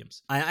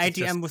mediums. I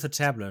DM with a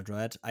tablet,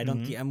 right? I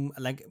don't DM,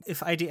 like,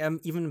 if I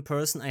DM even in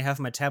person, I have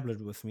my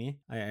tablet with me.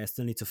 I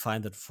still need to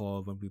find it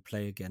for when we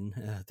play again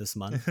this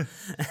month.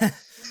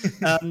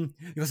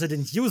 Because I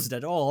didn't use it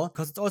at all,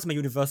 because it's also my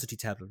university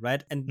tablet,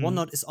 right? And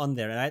OneNote is on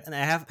there, right? And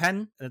I have a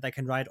pen that I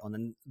can write on.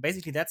 And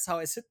basically that's how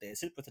I sit there. I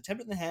sit with the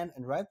tablet in the hand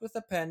and write with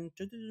the pen.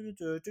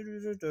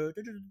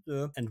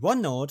 And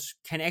OneNote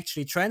can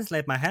actually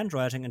translate my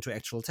handwriting into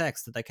actual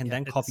text that I can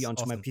then copy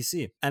onto my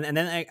PC. And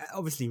then I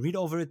obviously read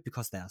over it,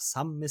 because there are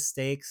some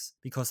mistakes,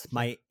 because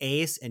my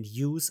A's and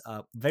U's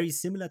are very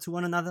similar to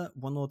one another.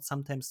 OneNote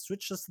sometimes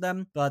switches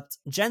them, but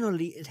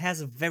generally it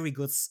has a very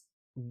good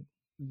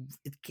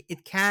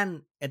it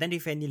can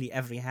identify nearly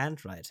every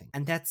handwriting.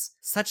 And that's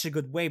such a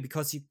good way,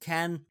 because you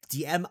can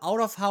DM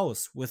out of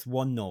house with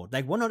OneNote.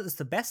 Like, OneNote is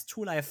the best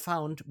tool I have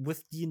found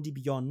with D&D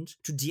Beyond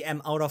to DM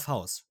out of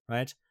house,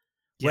 right?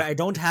 Where I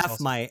don't have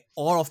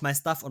all of my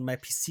stuff on my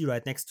PC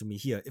right next to me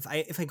here. If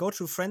I go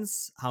to a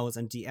friend's house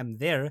and DM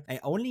there, I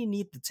only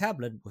need the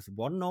tablet with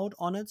OneNote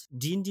on it,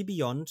 D&D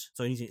Beyond,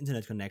 so I need an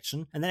internet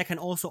connection, and then I can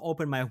also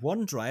open my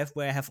OneDrive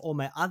where I have all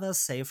my other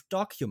saved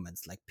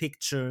documents, like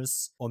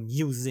pictures or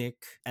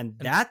music, and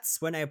that's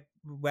where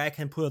I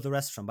can pull the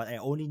rest from. But I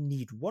only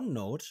need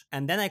OneNote,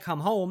 and then I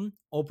come home,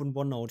 open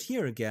OneNote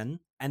here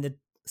again, and it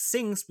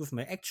syncs with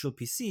my actual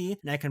PC,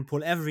 and I can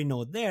pull every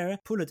note there,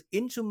 pull it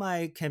into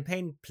my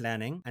campaign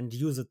planning, and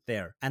use it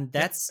there. And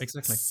that's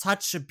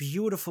such a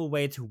beautiful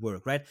way to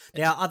work, right?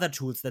 There are other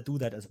tools that do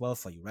that as well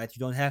for you, right? You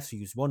don't have to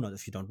use OneNote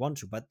if you don't want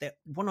to, but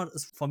OneNote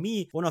is, for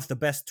me, one of the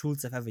best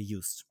tools I've ever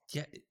used.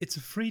 Yeah, it's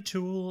a free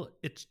tool.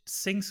 It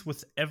syncs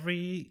with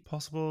every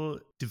possible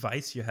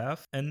device you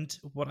have. And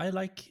what I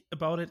like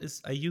about it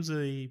is I use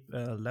a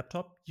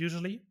laptop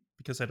usually,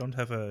 because I don't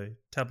have a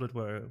tablet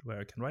where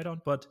I can write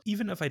on. But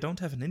even if I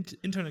don't have an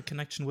internet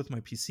connection with my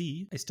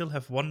PC, I still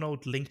have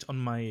OneNote linked on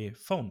my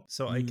phone.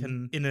 So I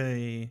can, in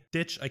a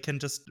ditch, I can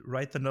just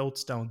write the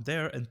notes down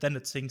there, and then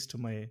it syncs to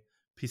my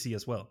PC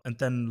as well, and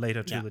then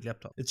later to the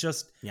laptop. It's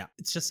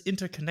just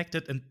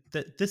interconnected, and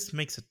this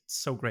makes it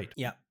so great.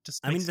 Yeah.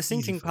 I mean, the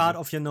syncing part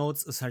of your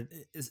notes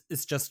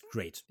is just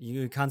great.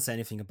 You can't say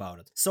anything about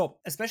it. So,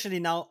 especially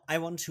now, I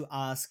want to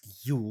ask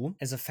you,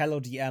 as a fellow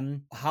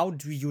DM, how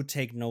do you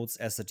take notes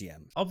as a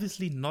DM?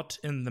 Obviously not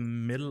in the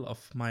middle of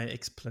my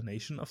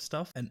explanation of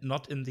stuff, and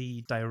not in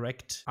the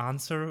direct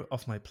answer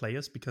of my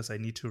players, because I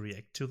need to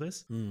react to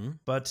this.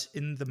 But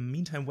in the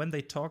meantime, when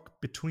they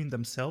talk between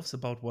themselves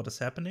about what is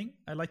happening,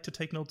 I like to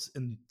take notes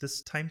in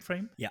this time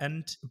frame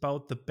and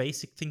about the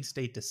basic things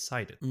they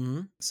decided.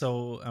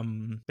 So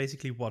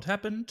basically what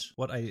happened,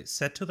 what I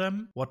said to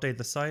them, what they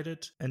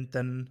decided, and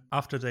then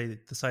after they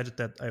decided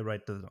that, I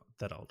write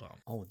that all down.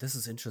 Oh, this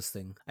is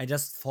interesting. I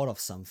just thought of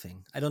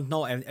something. I don't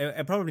know.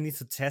 I probably need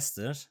to test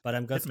it, but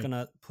I'm just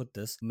gonna put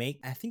this.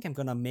 I think I'm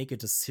gonna make a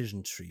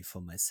decision tree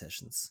for my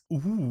sessions.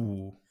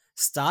 Ooh.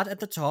 Start at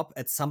the top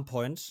at some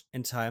point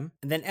in time,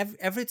 and then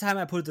every time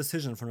I put a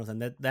decision in front of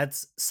them,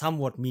 that's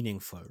somewhat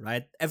meaningful,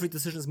 right? Every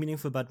decision is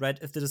meaningful, but right,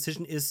 if the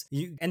decision is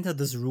you enter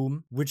this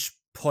room, which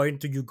point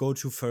do you go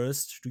to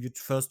first? Do you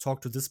first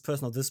talk to this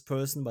person or this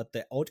person? But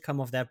the outcome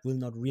of that will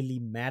not really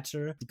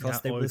matter,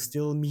 because they will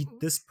still meet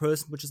this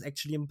person, which is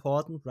actually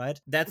important, right?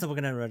 That's not what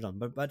I'm gonna write down.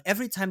 But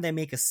every time they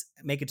make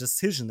a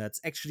decision that's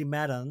actually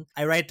mattering,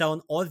 I write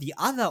down all the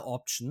other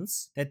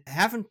options that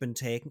haven't been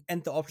taken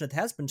and the option that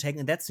has been taken,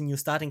 and that's the new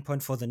starting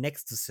point for the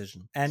next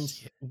decision. And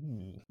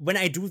when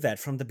I do that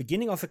from the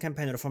beginning of a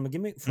campaign or from the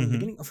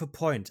beginning of a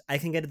point, I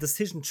can get a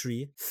decision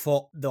tree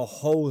for the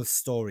whole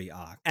story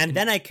arc, and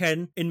then I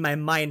can, in my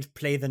mind,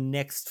 play the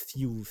next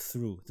few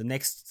through, the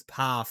next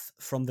path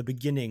from the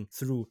beginning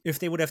through. If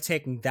they would have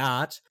taken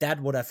that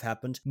would have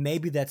happened.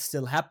 Maybe that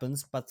still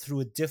happens, but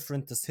through a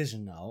different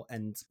decision now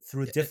and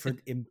through a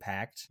different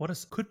impact. What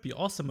could be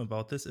awesome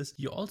about this is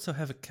you also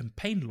have a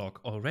campaign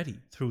log already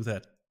through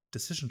that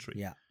decision tree.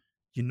 Yeah.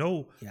 You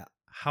know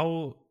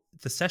how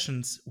the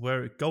sessions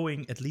were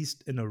going, at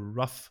least in a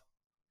rough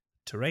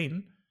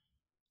terrain.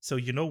 So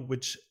you know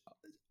which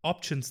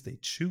options they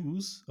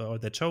choose or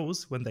they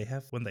chose when they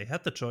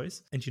had the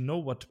choice, and you know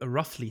what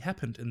roughly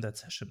happened in that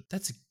session.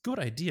 That's a good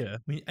idea.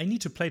 I mean, I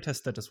need to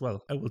playtest that as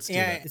well. I will steal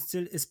that. It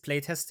still is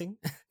playtesting.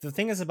 The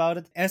thing is about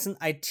it, as an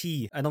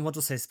IT, I don't want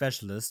to say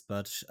specialist,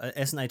 but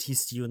as an IT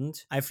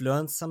student, I've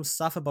learned some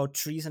stuff about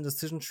trees and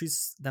decision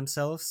trees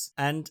themselves.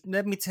 And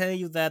let me tell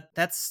you that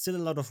that's still a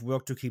lot of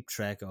work to keep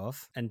track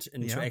of and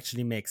to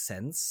actually make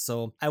sense.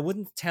 So I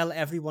wouldn't tell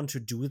everyone to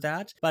do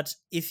that. But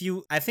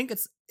I think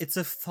it's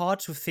a thought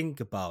to think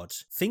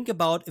about. Think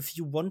about if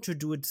you want to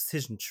do a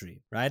decision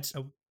tree, right?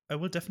 I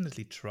will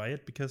definitely try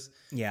it because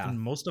in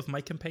most of my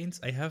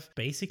campaigns, I have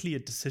basically a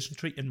decision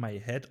tree in my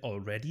head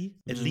already,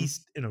 at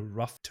least in a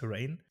rough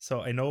terrain.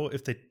 So I know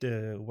if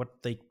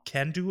what they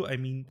can do. I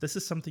mean, this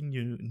is something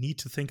you need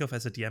to think of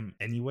as a DM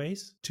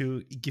anyways,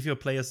 to give your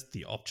players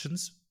the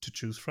options to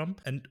choose from.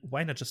 And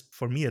why not just,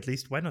 for me at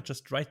least, why not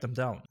just write them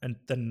down and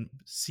then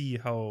see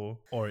how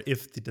or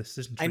if the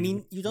decision tree. I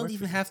mean, you don't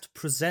even have to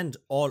present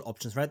all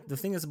options, right? The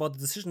thing is about the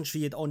decision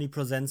tree, it only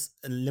presents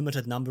a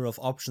limited number of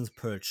options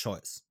per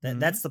choice.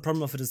 That's the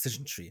problem of a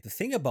decision tree. The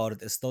thing about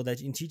it is, though, that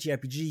in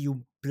TTRPG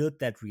you build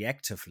that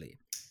reactively.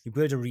 You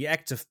build a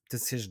reactive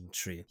decision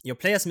tree. Your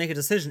players make a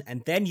decision,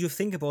 and then you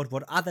think about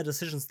what other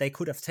decisions they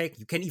could have taken.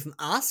 You can even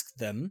ask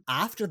them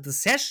after the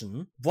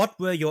session, what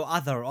were your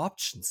other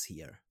options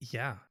here?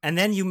 Yeah. And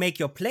then you make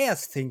your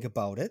players think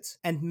about it,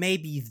 and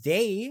maybe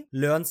they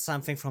learn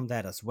something from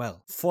that as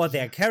well, for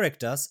their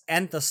characters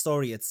and the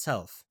story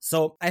itself.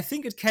 So I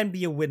think it can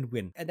be a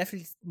win-win. I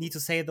definitely need to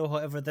say, though,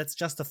 however, that's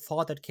just a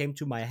thought that came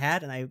to my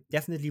head, and I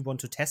definitely want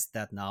to test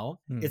that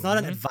now. It's not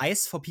an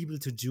advice for people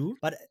to do,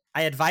 but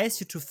I advise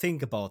you to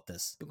think about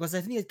this, because I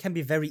think it can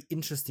be very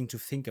interesting to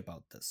think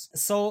about this.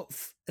 So,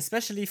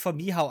 especially for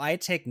me, how I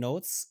take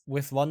notes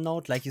with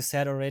OneNote, like you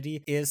said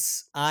already,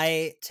 is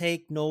I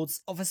take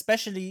notes of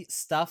especially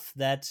stuff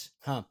that,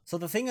 So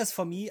the thing is,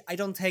 for me, I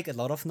don't take a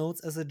lot of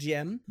notes as a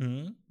GM,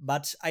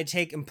 but I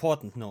take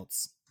important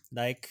notes.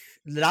 Like,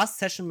 last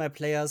session, my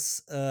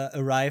players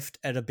arrived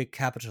at a big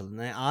capital,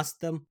 and I asked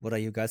them, what are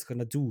you guys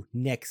gonna do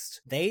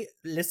next? They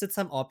listed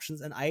some options,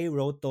 and I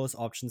wrote those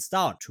options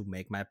down to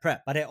make my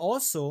prep. But I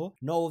also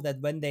know that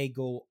when they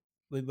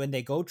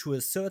go to a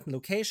certain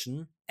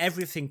location,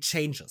 everything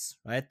changes,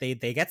 right?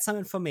 They get some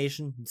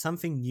information,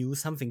 something new,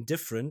 something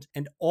different,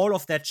 and all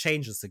of that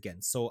changes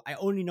again. So I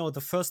only know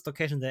the first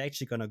location they're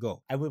actually gonna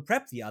go. I will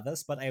prep the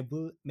others, but I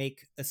will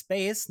make a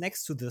space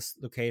next to this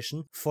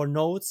location for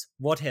notes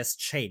what has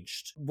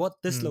changed,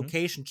 what this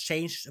location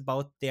changed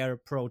about their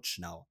approach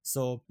now.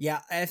 So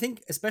yeah, I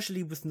think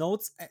especially with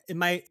notes, in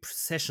my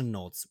session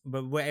notes,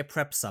 where I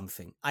prep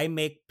something, I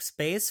make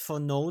space for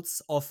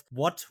notes of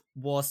what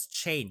was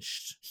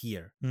changed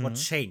here, what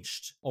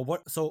changed, or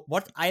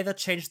what either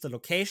changed the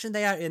location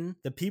they are in,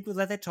 the people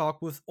that they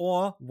talk with,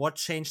 or what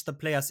changed the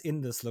players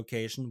in this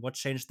location, what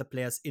changed the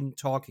players in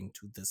talking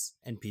to this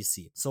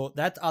NPC. So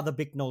that are the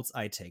big notes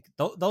I take.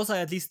 Those are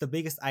at least the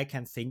biggest I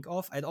can think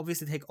of. I'd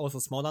obviously take also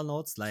smaller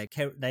notes like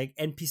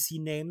NPC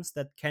names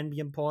that can be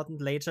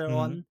important later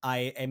on.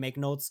 I make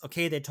notes,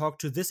 okay, they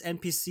talked to this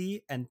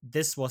NPC and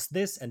this was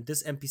this and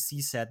this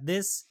NPC said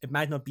this. It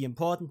might not be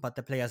important, but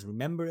the players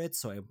remember it,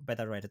 so I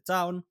better write it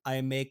down.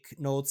 I make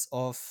notes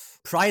of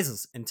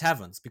prizes in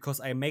taverns because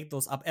I make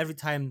those up every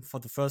time for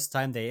the first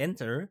time they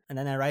enter, and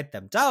then I write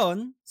them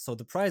down so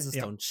the prizes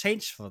don't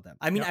change for them.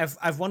 I mean,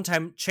 I've one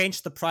time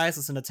changed the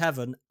prizes in a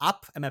tavern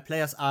up, and my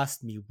players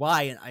asked me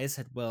why, and I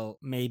said, well,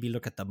 maybe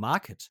look at the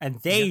market.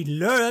 And they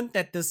learned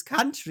that this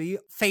country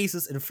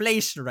faces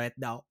inflation right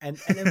now, and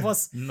it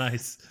was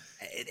nice.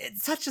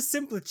 It's such a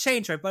simple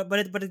change, right?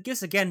 But it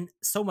gives again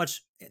so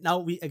much. Now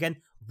we again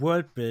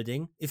world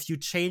building if you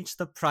change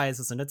the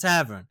prices in a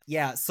tavern.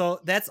 Yeah, so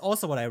that's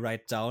also what I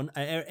write down.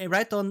 I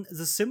write down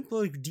the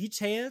simple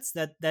details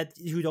that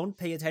you don't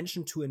pay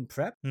attention to in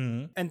prep,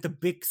 and the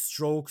big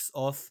strokes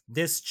of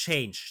this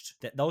changed.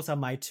 Those are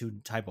my two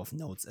type of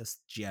notes as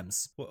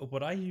GMs.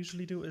 What I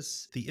usually do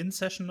is the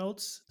in-session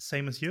notes,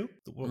 same as you,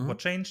 what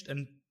changed,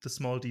 and the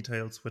small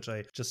details which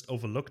I just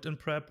overlooked in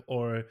prep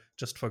or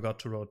just forgot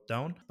to write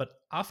down. But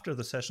after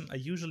the session, I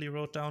usually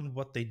wrote down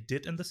what they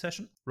did in the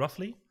session,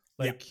 roughly.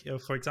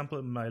 For example,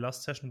 in my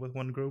last session with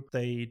one group,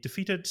 they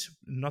defeated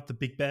not the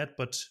big bad,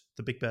 but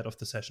the big bad of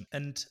the session.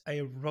 And I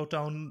wrote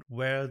down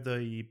where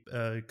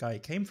the guy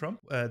came from,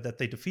 that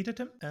they defeated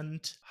him,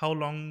 and how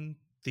long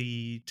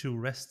the two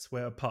rests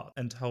were apart,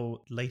 and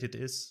how late it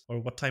is or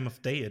what time of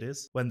day it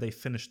is when they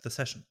finished the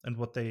session, and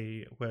what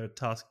they were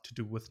tasked to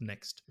do with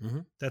next.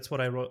 That's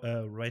what I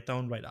write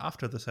down right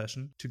after the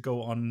session to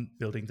go on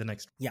building the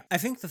next. Yeah, I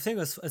think the thing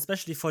is,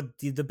 especially for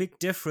the big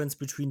difference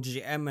between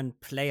GM and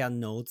player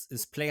notes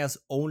is players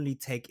only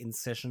take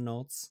in-session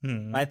notes,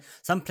 right?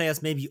 Some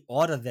players maybe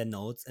order their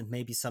notes and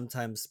maybe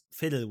sometimes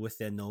fiddle with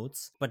their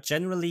notes, but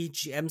generally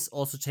GMs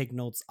also take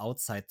notes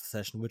outside the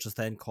session, which is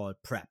then called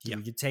prep.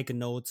 You take a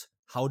note,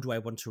 how do I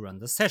want to run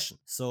the session?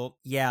 So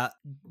yeah,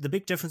 the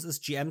big difference is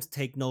GMs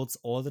take notes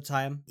all the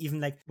time. Even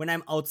like when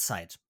I'm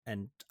outside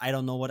and I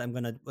don't know what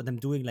I'm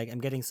doing, like I'm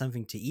getting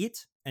something to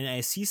eat, and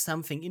I see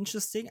something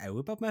interesting, I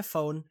whip up my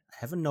phone,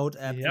 have a note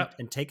app, Yep.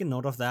 and take a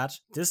note of that.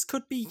 This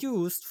could be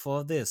used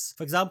for this.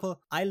 For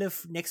example, I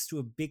live next to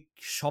a big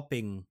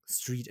shopping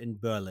street in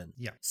Berlin.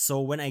 Yeah.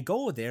 So when I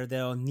go there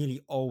are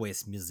nearly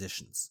always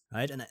musicians,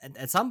 right? And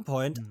at some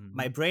point,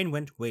 my brain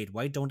went, wait,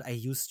 why don't I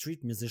use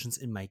street musicians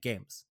in my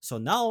games? So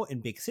now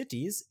in big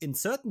cities, in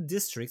certain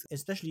districts,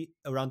 especially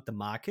around the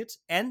market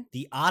and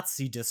the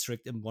artsy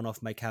district in one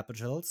of my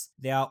capitals,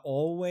 there are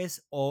always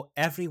or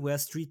everywhere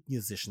street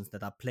musicians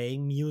that are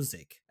playing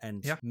music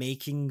and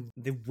making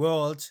the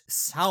world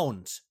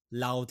sound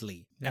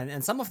loudly. Yeah.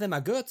 And some of them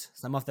are good,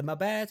 some of them are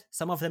bad,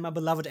 some of them are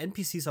beloved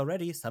NPCs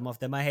already, some of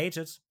them are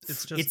hated.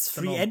 It's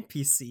free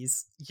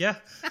NPCs. Yeah.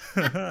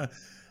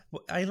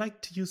 Well, I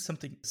like to use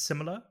something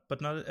similar, but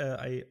not.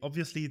 I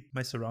obviously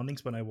my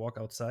surroundings when I walk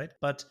outside,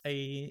 but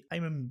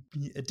I'm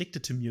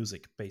addicted to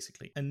music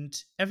basically. And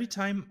every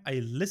time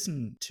I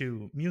listen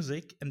to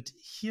music and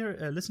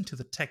listen to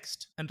the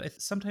text, and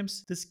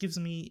sometimes this gives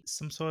me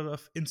some sort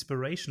of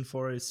inspiration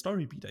for a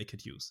story beat I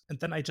could use, and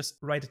then I just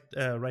write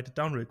it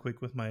down real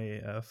quick with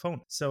my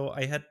phone. So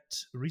I had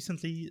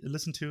recently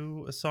listened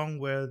to a song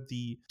where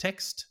the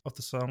text of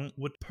the song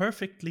would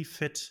perfectly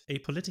fit a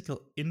political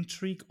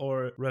intrigue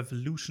or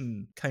revolution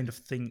kind of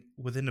thing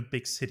within a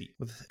big city,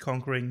 with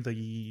conquering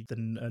the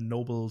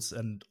nobles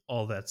and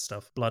all that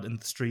stuff, blood in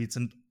the streets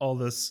and all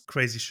this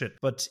crazy shit.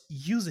 But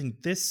using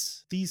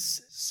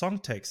these song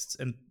texts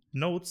and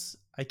notes,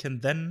 I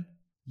can then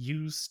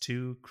use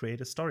to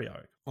create a story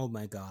arc. Oh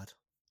my god,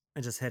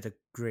 I just had a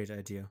great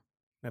idea.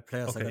 My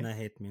players are gonna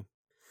hate me.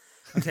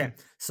 Okay,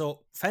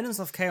 so Phantoms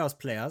of Chaos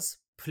players,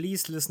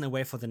 please listen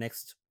away for the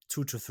next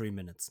 2 to 3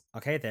 minutes.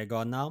 Okay, they're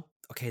gone now.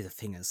 Okay, the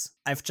thing is,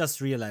 I've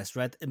just realized,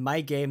 right? In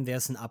my game,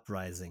 there's an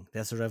uprising.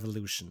 There's a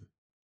revolution.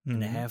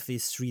 And I have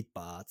these street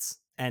bards.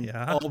 And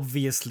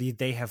obviously,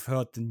 they have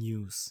heard the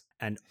news.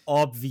 And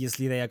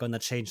obviously, they are gonna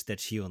change their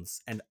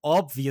tunes. And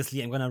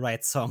obviously, I'm gonna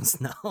write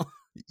songs now.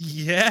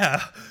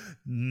 Yeah,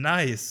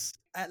 nice.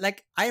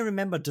 I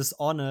remember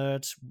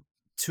Dishonored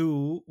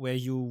 2, where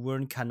you were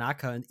in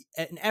Kanaka. And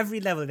in every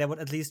level, there was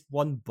at least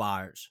one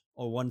bard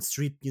or one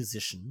street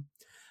musician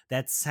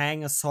that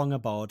sang a song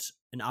about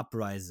an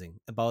uprising,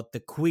 about the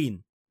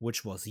queen,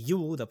 which was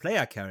you, the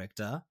player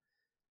character,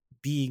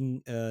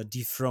 being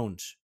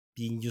dethroned,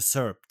 being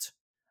usurped,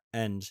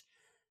 and,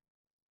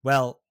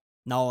 well,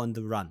 now on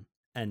the run.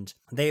 And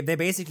they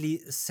basically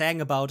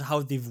sang about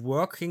how the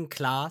working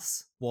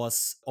class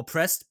was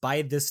oppressed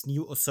by this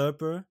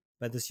usurper,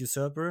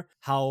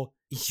 how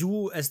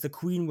you as the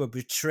queen were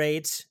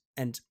betrayed,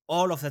 and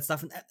all of that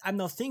stuff. And I'm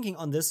now thinking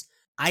on this,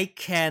 I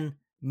can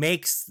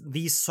make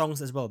these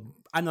songs as well.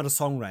 I'm not a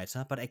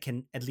songwriter, but I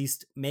can at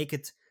least make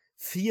it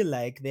feel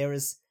like there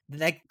is,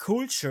 like,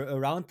 culture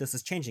around this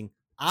is changing.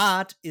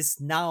 Art is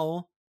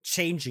now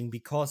changing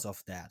because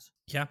of that.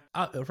 Yeah,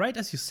 right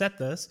as you said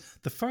this,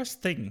 the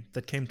first thing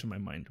that came to my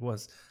mind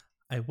was,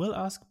 I will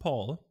ask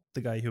Paul,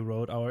 the guy who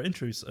wrote our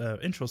intro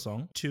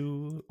song,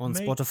 to on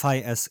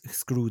Spotify as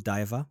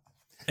Screwdiver.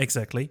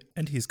 Exactly,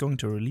 and he's going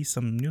to release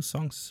some new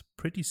songs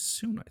pretty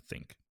soon, I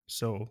think.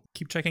 So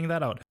keep checking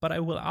that out. But I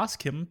will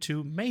ask him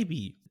to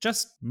maybe,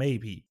 just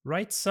maybe,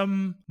 write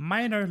some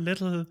minor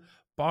little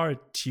bard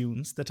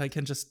tunes that I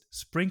can just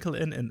sprinkle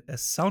in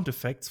as sound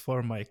effects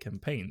for my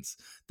campaigns.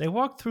 They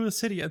walk through a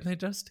city and they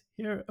just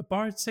hear a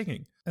bard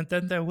singing. And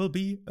then there will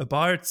be a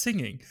bard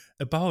singing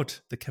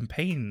about the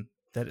campaign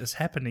that is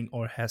happening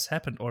or has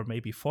happened, or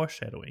maybe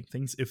foreshadowing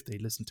things if they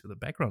listen to the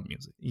background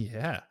music.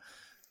 Yeah,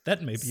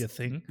 that may be a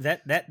thing.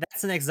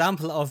 That's an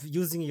example of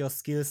using your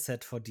skill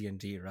set for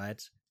D&D,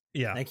 right?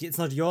 Yeah, like it's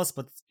not yours,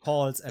 but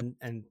Paul's,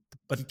 and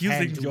but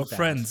using your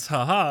friends,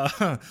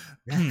 haha.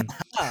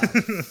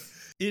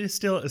 It is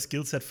still a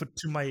skill set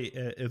to my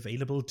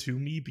available to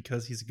me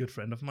because he's a good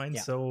friend of mine.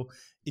 So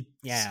it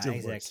still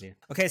works.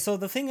 Okay, so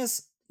the thing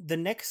is, the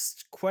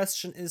next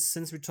question is,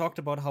 since we talked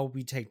about how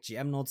we take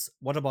GM notes,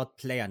 what about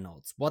player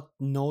notes? What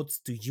notes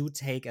do you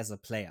take as a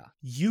player?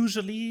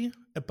 Usually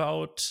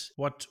about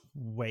what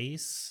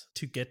ways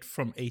to get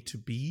from A to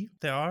B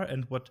there are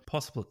and what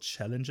possible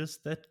challenges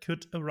that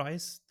could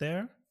arise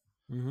there.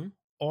 Mm-hmm.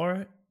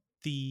 Or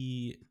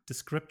the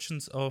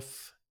descriptions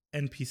of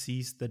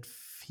NPCs that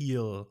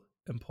feel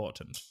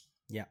important.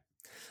 Yeah.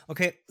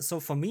 Okay,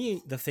 so for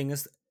me, the thing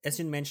is, as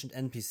you mentioned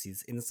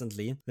NPCs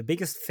instantly, the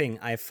biggest thing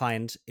I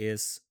find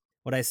is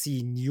what I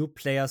see new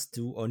players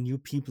do or new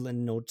people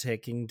in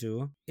note-taking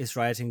do is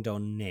writing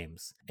down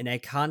names. And I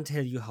can't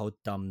tell you how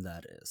dumb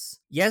that is.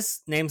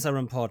 Yes, names are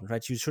important,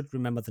 right? You should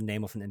remember the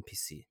name of an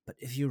NPC. But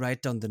if you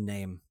write down the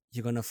name,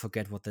 you're gonna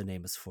forget what the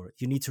name is for.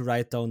 You need to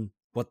write down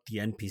what the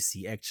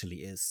NPC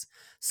actually is.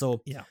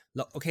 So,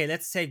 okay,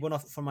 let's take one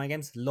from my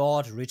games,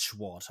 Lord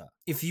Richwater.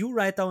 If you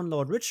write down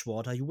Lord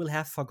Richwater, you will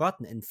have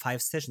forgotten in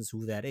 5 sessions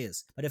who that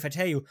is. But if I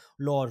tell you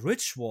Lord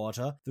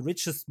Richwater, the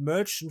richest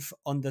merchant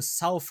on the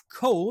south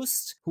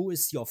coast, who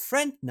is your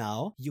friend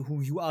now,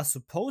 who you were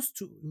supposed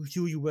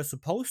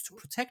to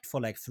protect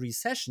for like 3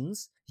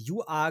 sessions,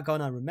 you are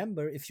gonna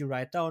remember if you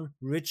write down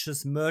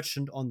richest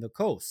merchant on the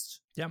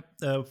coast. Yeah,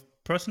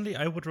 personally,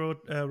 I would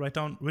write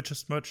down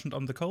richest merchant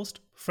on the coast,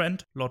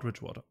 friend, Lord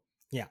Ridgewater.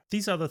 Yeah.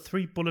 These are the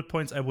 3 bullet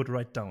points I would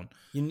write down.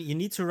 You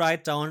need to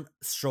write down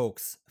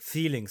strokes,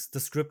 feelings,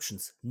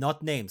 descriptions,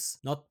 not names,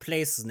 not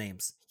places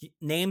names.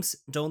 Names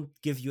don't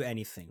give you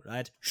anything,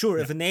 right? Sure,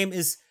 if a name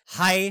is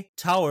High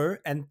Tower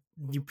and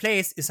the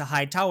place is a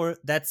high tower,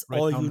 that's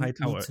all you need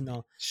to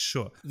know.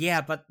 Sure.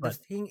 Yeah, but the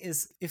thing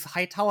is, if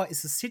High Tower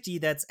is a city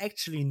that's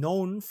actually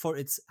known for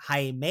its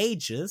high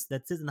mages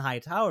that sit in high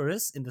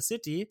towers in the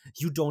city,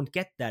 you don't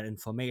get that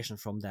information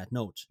from that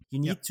note. You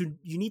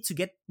need to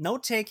get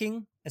note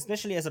taking,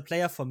 especially as a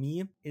player. For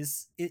me,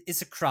 is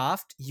a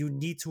craft you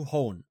need to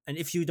hone. And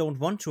if you don't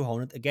want to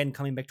hone it, again,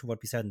 coming back to what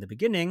we said in the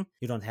beginning,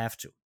 you don't have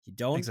to. You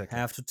don't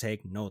have to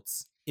take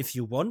notes. If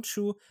you want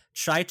to,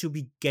 try to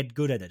get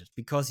good at it,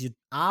 because you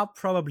are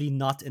probably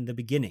not in the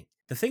beginning.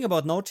 The thing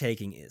about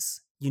note-taking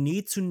is you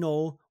need to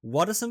know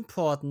what is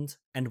important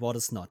and what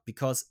is not,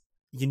 because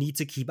you need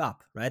to keep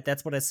up, right?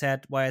 That's what I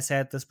said, why I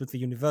said this with the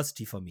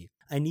university for me.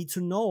 I need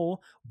to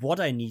know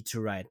what I need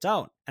to write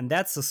down, and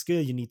that's a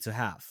skill you need to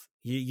have.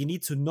 You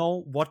need to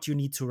know what you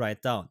need to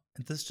write down.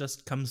 And this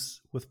just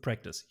comes with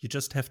practice. You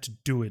just have to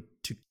do it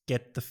to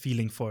get the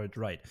feeling for it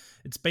right.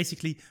 It's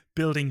basically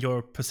building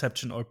your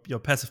perception or your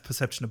passive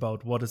perception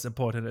about what is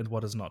important and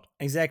what is not.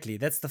 Exactly.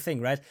 That's the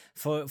thing, right?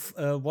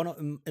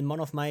 In one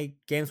of my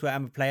games where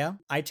I'm a player,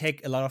 I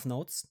take a lot of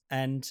notes,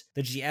 and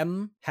the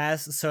GM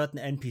has a certain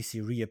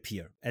NPC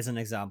reappear as an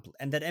example.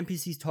 And that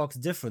NPC talks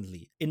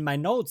differently. In my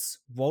notes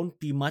won't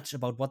be much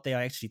about what they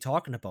are actually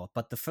talking about.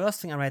 But the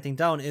first thing I'm writing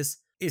down is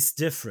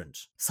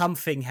different.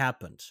 Something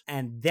happened.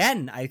 And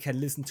then I can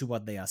listen to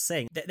what they are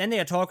saying. Then they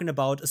are talking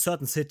about a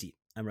certain city.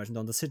 I'm writing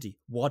down the city.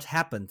 What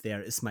happened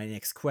there is my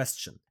next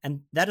question.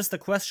 And that is the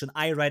question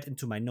I write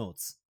into my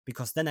notes.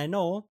 Because then I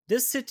know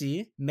this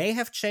city may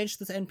have changed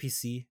this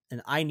NPC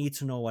and I need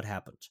to know what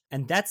happened.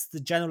 And that's the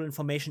general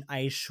information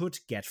I should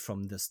get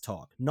from this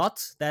talk.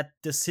 Not that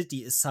the city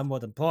is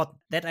somewhat important.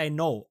 That I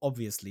know,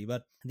 obviously.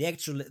 But the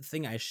actual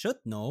thing I should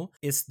know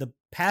is the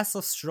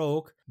passive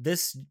stroke.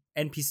 This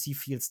NPC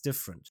feels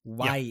different.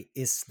 Why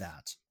is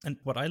that? And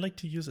what I like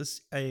to use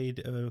is,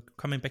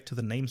 coming back to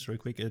the names real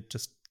quick, it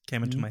just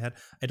came into my head.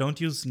 I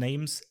don't use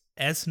names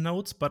as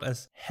notes, but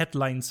as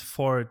headlines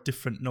for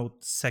different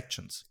note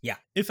sections. Yeah.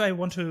 If I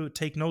want to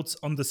take notes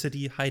on the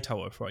city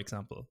Hightower, for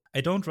example,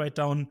 I don't write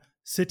down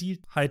city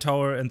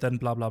Hightower and then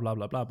blah, blah, blah,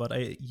 blah, blah, but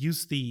I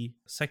use the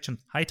section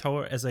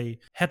Hightower as a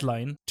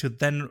headline to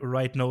then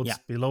write notes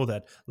below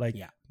that, like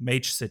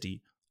Mage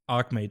City,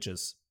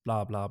 Archmages,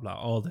 blah, blah, blah,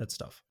 all that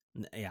stuff.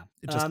 Yeah.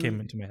 It just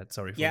came into my head.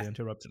 Sorry for the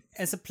interruption.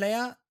 As a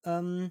player,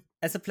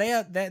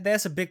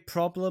 there's a big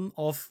problem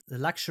of the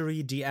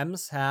luxury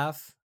DMs have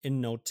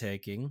in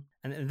note-taking.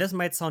 And this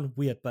might sound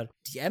weird, but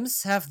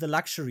DMs have the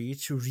luxury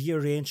to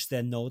rearrange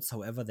their notes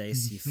however they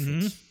see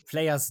fit.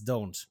 Players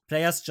don't.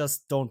 Players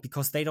just don't,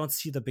 because they don't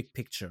see the big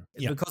picture.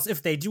 Yeah. Because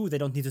if they do, they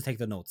don't need to take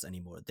the notes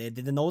anymore.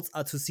 The notes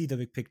are to see the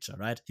big picture,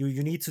 right?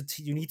 You need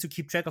to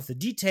keep track of the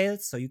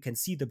details so you can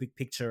see the big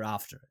picture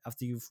after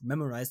you've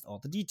memorized all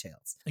the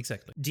details.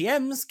 Exactly.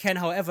 DMs can,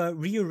 however,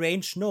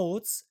 rearrange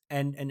notes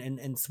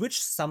and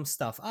switch some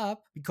stuff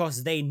up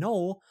because they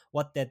know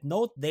what that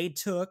note they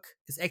took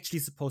is actually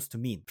supposed to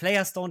mean.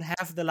 Players don't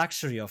have the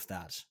luxury of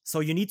that.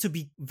 So you need to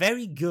be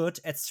very good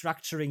at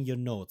structuring your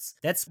notes.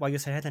 That's why your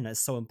headliner is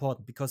so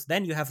important, because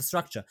then you have a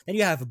structure. Then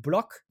you have a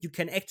block you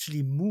can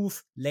actually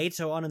move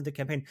later on in the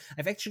campaign.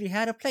 I've actually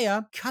had a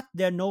player cut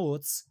their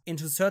notes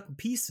into certain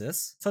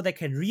pieces so they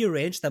can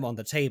rearrange them on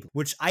the table,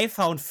 which I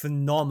found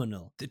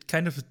phenomenal. It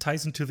kind of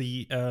ties into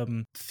the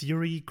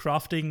theory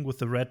crafting with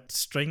the red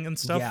string and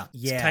stuff.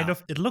 Yeah.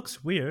 It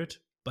looks weird,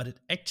 but it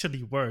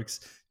actually works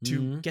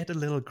to get a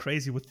little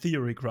crazy with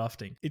theory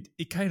crafting.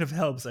 It kind of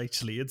helps,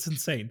 actually. It's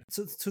insane.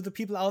 So to the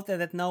people out there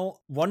that now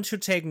want to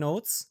take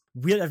notes,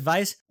 we'll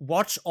advise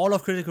watch all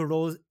of Critical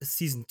Role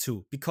Season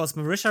 2, because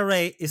Marisha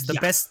Ray is the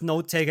best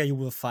note taker you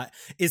will find.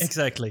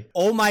 Exactly.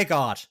 Oh my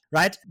god,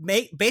 right?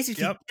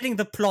 Basically getting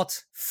the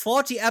plot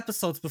 40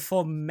 episodes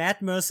before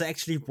Matt Mercer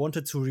actually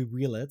wanted to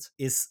reveal it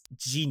is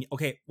genius.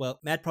 Okay, well,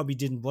 Matt probably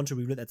didn't want to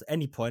reveal it at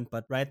any point,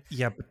 but right?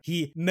 Yeah.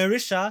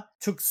 Marisha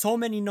took so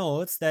many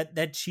notes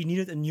that she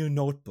needed a new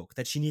notebook,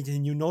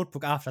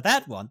 after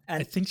that one.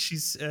 And I think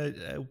she's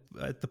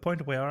at the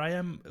point where I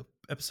am,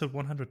 episode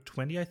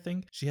 120, I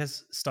think. She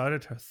has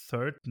started her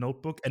third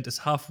notebook and is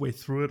halfway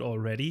through it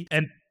already.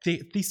 And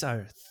these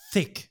are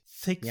thick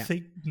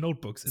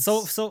notebooks.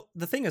 So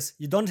the thing is,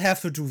 you don't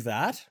have to do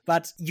that,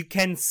 but you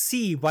can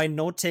see why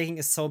note-taking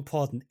is so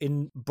important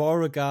in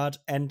Beauregard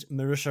and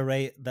Marisha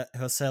Ray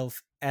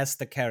herself as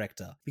the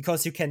character,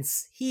 because you can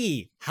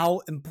see how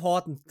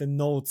important the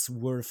notes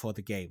were for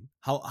the game,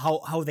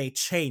 how they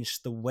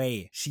changed the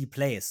way she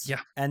plays.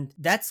 Yeah. And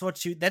that's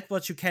what you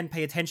can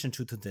pay attention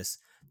to this.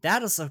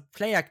 That is a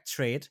player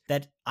trait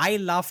that I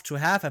love to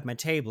have at my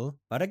table,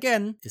 but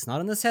again, it's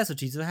not a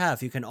necessity to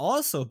have. You can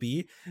also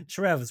be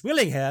Travis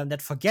Willingham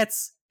that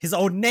forgets his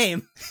own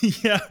name.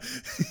 Yeah.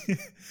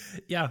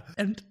 Yeah.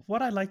 And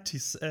what I like to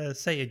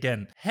say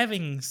again,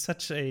 having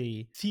such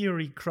a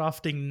theory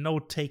crafting,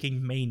 note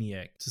taking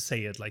maniac, to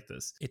say it like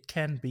this, it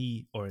can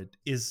be, or it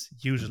is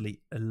usually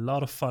a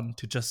lot of fun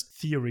to just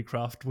theory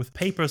craft with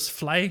papers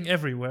flying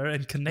everywhere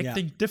and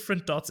connecting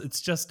different dots.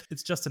 It's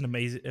just an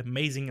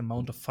amazing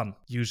amount of fun,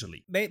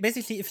 usually.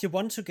 Basically, if you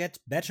want to get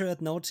better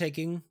at note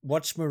taking,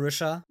 watch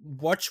Marisha,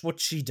 watch what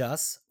she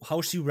does,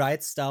 how she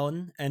writes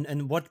down,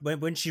 and what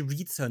when she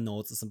reads her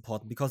notes is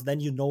important, because then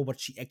you know what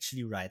she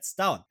actually writes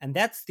down. And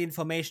that's the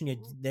information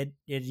that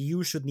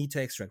you should need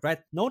to extract, right?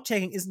 Note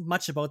taking isn't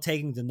much about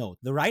taking the note.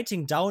 The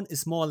writing down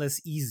is more or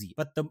less easy,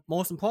 but the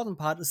most important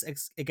part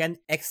is again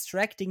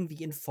extracting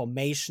the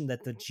information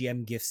that the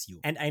GM gives you.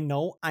 And I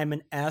know I'm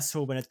an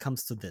asshole when it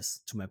comes to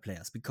this, to my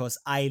players, because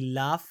I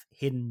love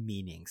hidden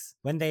meanings.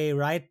 When they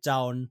write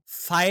down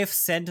 5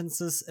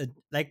 sentences,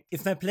 like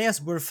if my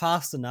players were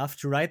fast enough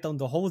to write down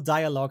the whole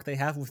dialogue they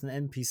have with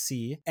an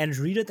NPC and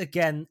read it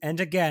again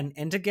and again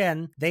and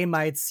again, they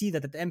might see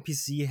that the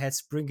NPC has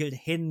sprinkled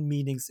hidden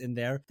meanings in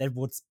there that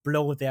would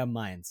blow their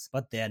minds,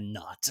 but they're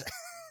not.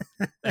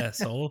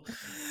 Asshole.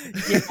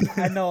 Yeah,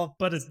 I know.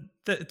 But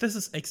this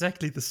is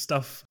exactly the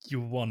stuff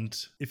you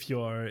want if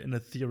you're in a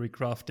theory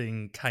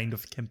crafting kind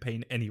of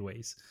campaign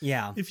anyways.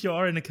 Yeah. If you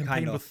are in a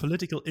campaign with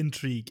political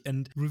intrigue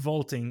and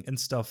revolting and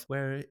stuff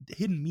where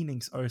hidden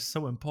meanings are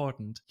so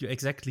important, you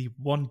exactly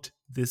want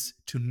this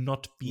to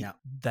not be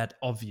that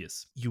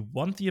obvious. You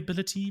want the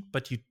ability,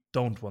 but you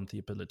don't want the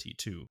ability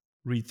to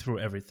read through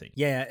everything.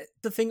 Yeah,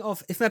 the thing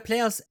of, if my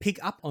players pick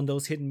up on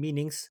those hidden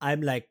meanings,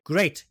 I'm like,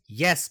 great,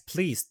 yes,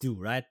 please do,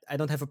 right? I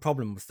don't have a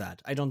problem with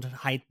that. I don't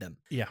hide them.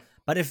 Yeah.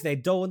 But if they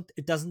don't,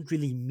 it doesn't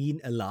really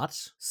mean a lot.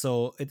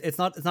 So it's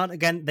not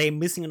again, they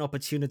missing an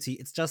opportunity.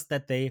 It's just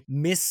that they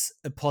miss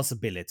a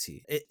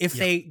possibility. If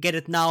they get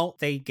it now,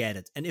 they get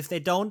it. And if they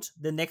don't,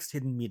 the next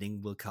hidden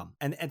meaning will come.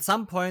 And at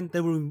some point,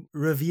 the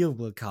reveal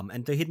will come.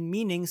 And the hidden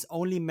meanings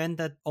only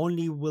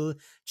will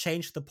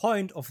change the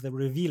point of the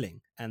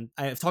revealing. And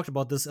I've talked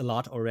about this a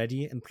lot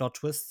already in Plot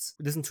Twists.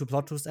 Listen to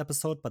Plot Twist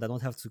episode, but I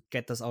don't have to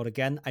get this out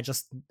again.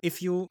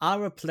 If you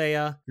are a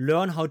player,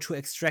 learn how to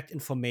extract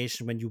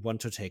information when you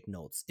want to take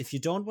notes. If you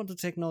don't want to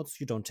take notes,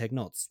 you don't take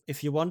notes.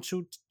 If you want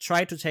to,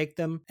 try to take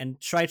them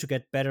and try to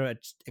get better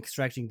at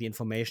extracting the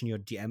information your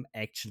DM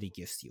actually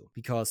gives you.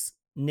 Because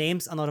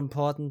names are not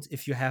important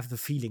if you have the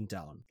feeling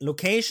down.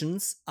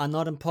 Locations are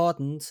not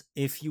important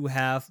if you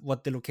have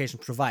what the location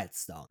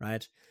provides down,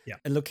 right? Yeah.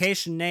 A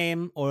location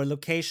name or a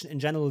location in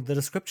general, the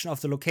description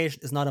of the location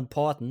is not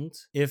important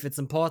if it's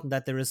important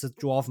that there is a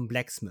dwarven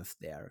blacksmith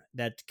there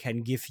that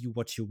can give you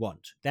what you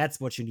want. That's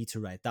what you need to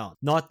write down.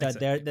 Not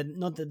that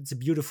not that it's a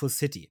beautiful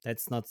city.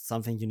 That's not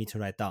something you need to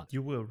write down.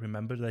 You will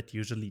remember that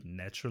usually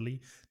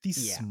naturally.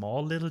 These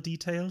small little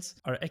details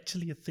are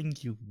actually a thing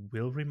you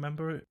will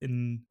remember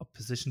in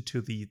opposition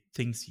to the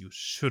things you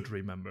should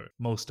remember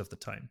most of the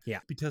time. Yeah.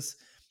 Because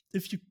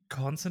if you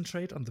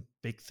concentrate on the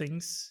big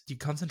things, you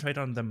concentrate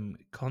on them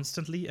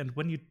constantly. And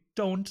when you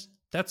don't,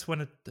 that's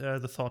when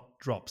the thought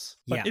drops.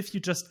 But if you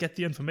just get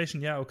the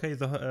information,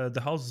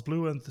 the house is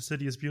blue and the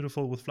city is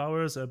beautiful with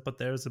flowers, but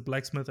there's a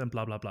blacksmith and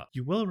blah, blah, blah.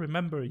 You will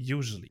remember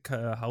usually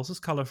house is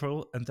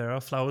colorful and there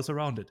are flowers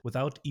around it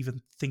without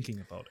even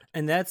thinking about it.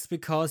 And that's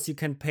because you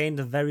can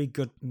paint a very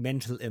good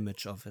mental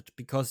image of it,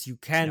 because you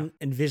can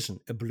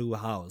envision a blue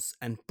house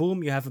and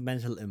boom, you have a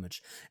mental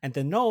image. And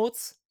the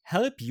notes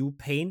help you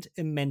paint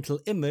a mental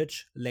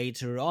image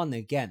later on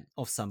again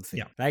of something.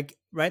 Yeah. Like,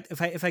 right,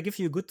 if I give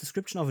you a good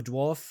description of a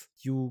dwarf,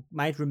 you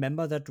might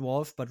remember that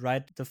dwarf, but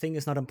right, the thing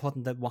is not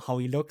important that how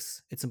he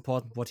looks, it's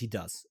important what he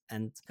does.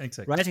 And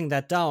writing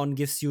that down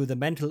gives you the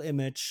mental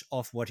image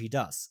of what he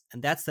does.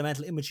 And that's the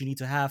mental image you need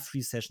to have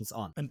 3 sessions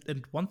on.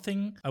 And one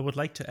thing I would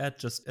like to add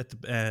just at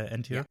the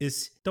end here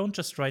is don't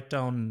just write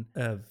down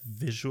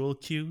visual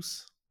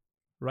cues.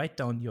 Write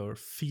down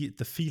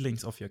the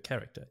feelings of your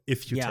character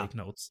if you take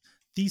notes.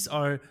 These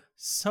are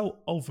so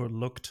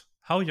overlooked.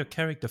 How your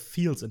character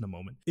feels in the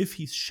moment. If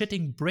he's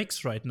shitting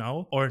bricks right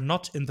now or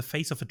not in the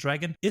face of a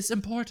dragon is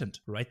important.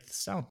 Write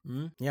this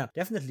down. Yeah,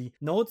 definitely.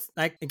 Notes,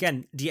 like,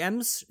 again,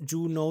 DMs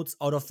do notes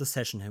out of the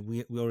session.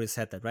 We already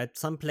said that, right?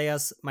 Some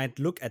players might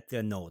look at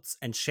their notes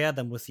and share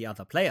them with the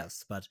other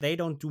players, but they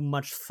don't do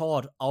much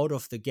thought out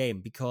of the game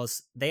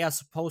because they are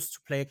supposed to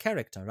play a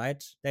character,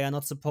 right? They are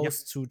not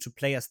supposed to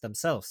play as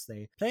themselves.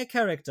 They play a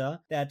character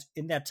that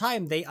in their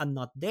time they are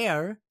not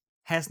there,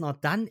 has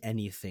not done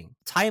anything.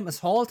 Time is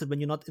halted when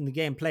you're not in the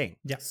game playing.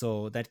 Yeah.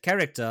 So that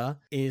character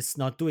is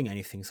not doing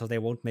anything, so they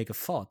won't make a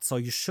thought. So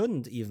you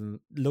shouldn't even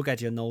look at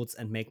your notes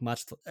and make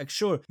much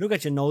sure, look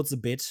at your notes a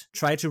bit.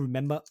 Try to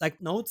remember. Like,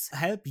 notes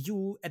help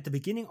you at the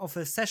beginning of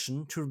a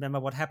session to remember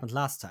what happened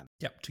last time.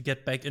 Yeah, to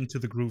get back into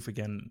the groove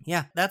again.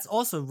 Yeah, that's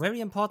also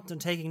very important in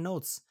taking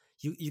notes.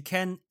 you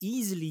can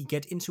easily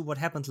get into what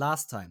happened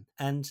last time.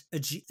 And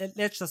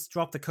let's just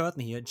drop the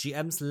curtain here.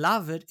 GMs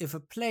love it if a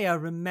player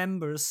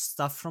remembers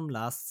stuff from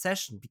last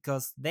session,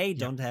 because they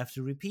don't have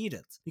to repeat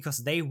it, because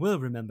they will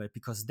remember it,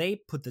 because they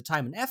put the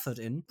time and effort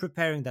in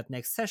preparing that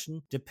next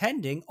session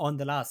depending on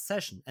the last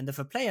session. And if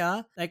a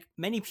player, like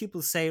many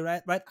people say,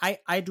 right,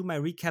 I do my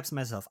recaps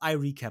myself. I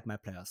recap my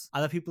players.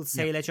 Other people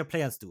say let your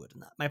players do it.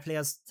 And my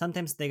players,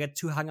 sometimes they get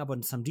too hung up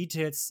on some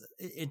details.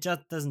 It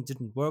just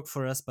didn't work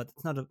for us, but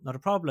it's not a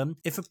problem.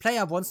 If a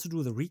player wants to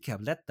do the recap,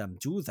 let them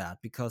do that,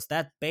 because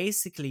that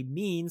basically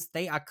means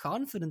they are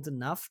confident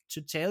enough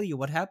to tell you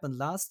what happened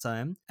last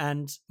time.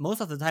 And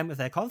most of the time, if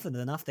they're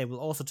confident enough, they will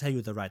also tell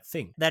you the right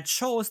thing. That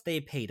shows they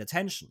paid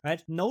attention,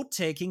 right? Note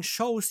taking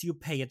shows you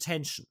pay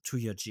attention to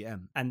your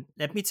GM. And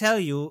let me tell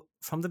you,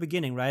 from the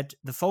beginning, right,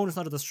 the phone is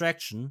not a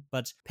distraction,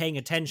 but paying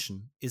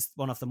attention is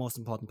one of the most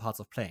important parts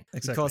of playing.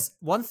 Exactly. Because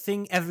one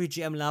thing every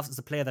GM loves is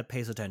a player that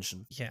pays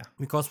attention. Yeah.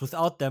 Because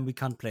without them, we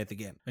can't play the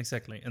game.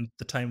 Exactly. And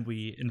the time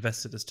we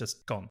invested is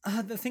just gone.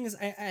 The thing is,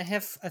 I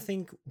have, I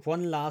think,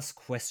 one last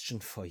question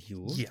for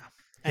you. Yeah.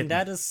 And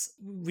that is,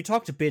 we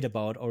talked a bit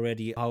about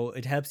already how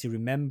it helps you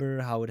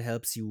remember, how it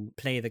helps you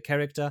play the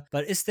character.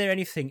 But is there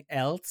anything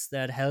else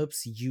that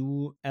helps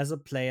you as a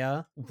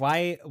player?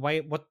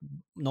 What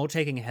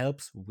note-taking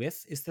helps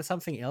with? Is there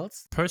something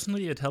else?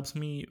 Personally, it helps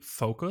me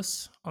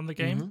focus on the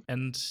game.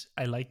 And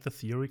I like the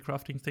theory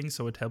crafting thing,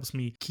 so it helps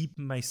me keep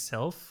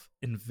myself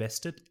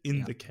invested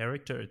in the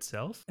character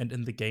itself and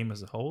in the game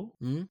as a whole.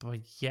 But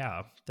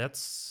yeah,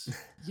 that's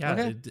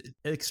Okay.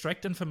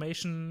 Extract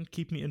information,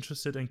 keep me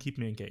interested, and keep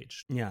me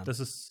engaged. Yeah.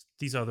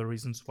 These are the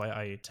reasons why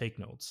I take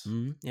notes.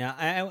 Yeah,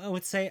 I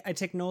would say I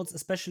take notes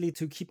especially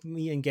to keep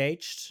me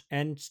engaged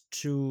and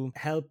to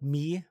help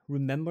me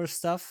remember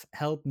stuff,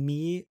 help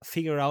me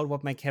figure out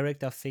what my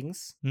character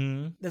thinks.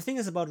 The thing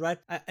is about, right,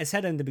 I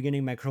said in the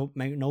beginning, my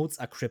notes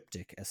are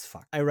cryptic as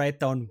fuck. I write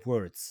down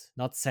words,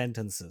 not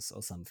sentences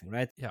or something,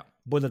 right? Yeah.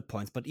 Bullet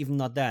points, but even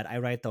not that, I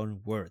write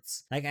down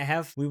words. Like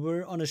we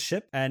were on a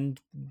ship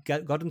and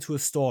got into a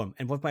storm,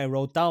 and what I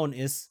wrote down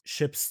is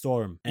ship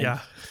storm. And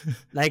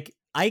like,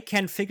 I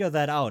can figure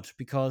that out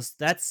because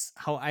that's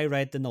how I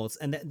write the notes.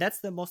 And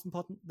that's the most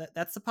important,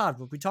 that's the part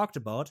what we talked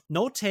about.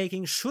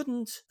 Note-taking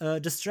shouldn't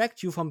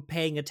distract you from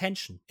paying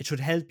attention. It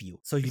should help you.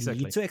 So you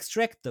need to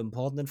extract the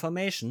important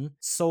information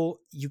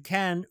so you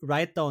can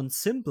write down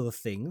simple,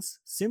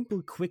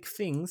 quick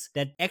things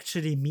that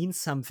actually mean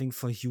something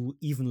for you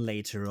even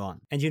later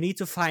on. And you need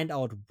to find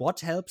out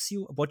what helps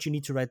you, what you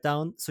need to write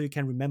down so you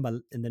can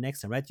remember in the next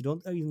time, right? You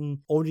don't even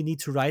only need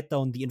to write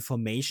down the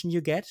information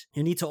you get.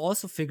 You need to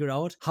also figure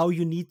out how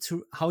you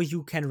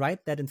can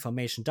write that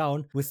information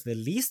down with the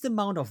least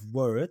amount of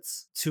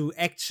words to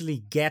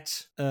actually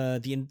get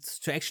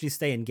to actually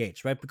stay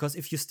engaged, right? Because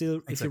if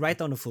you write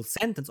down a full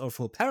sentence or a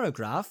full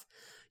paragraph,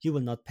 you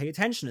will not pay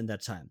attention in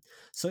that time.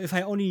 So if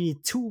I only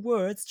need 2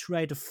 words to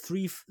write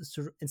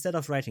instead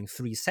of writing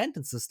 3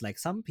 sentences like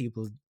some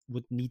people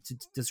would need to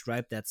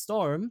describe that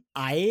storm,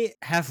 I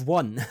have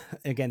won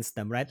against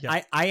them, right?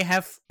 Yeah. I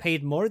have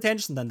paid more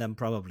attention than them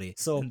probably.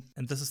 So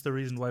and this is the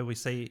reason why we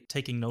say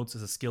taking notes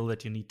is a skill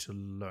that you need to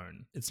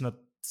learn. It's not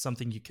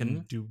something you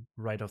can do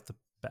right off the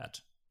bat.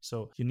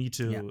 So you need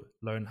to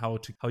learn how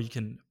you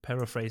can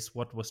paraphrase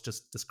what was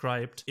just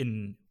described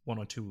in 1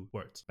 or 2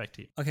 words. Back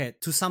to you. Okay,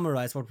 to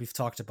summarize what we've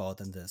talked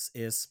about in this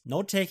is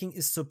note-taking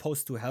is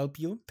supposed to help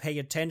you pay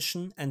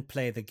attention and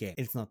play the game.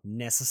 It's not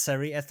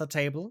necessary at the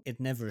table. It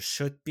never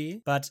should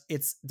be, but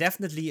it's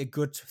definitely a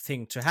good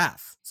thing to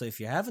have. So if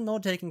you have a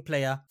note-taking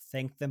player,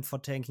 thank them for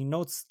taking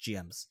notes,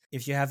 GMs.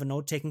 If you have a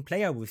note-taking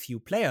player with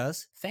few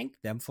players, thank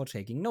them for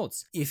taking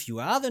notes. If you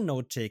are the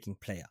note-taking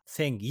player,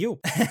 thank you.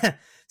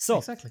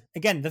 So,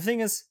 again, the thing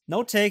is,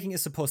 note-taking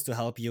is supposed to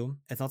help you.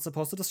 It's not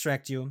supposed to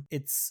distract you.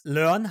 It's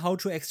learn how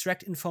to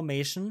extract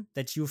information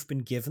that you've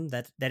been given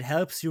that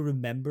helps you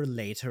remember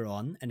later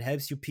on and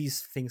helps you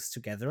piece things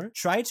together.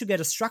 Try to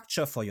get a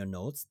structure for your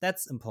notes.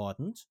 That's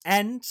important.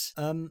 And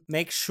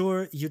make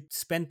sure you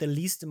spend the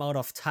least amount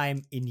of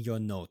time in your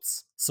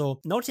notes.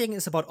 So note-taking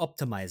is about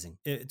optimizing,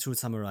 to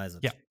summarize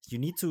it. Yeah. You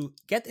need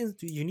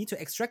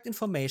to extract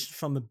information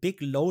from a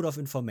big load of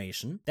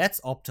information. That's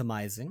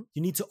optimizing.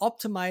 You need to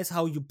optimize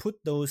how you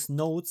put those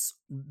notes,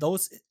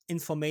 those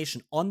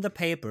information on the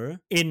paper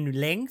in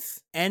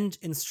length and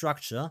in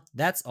structure.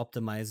 That's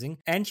optimizing.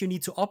 And you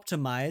need to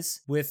optimize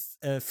with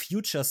a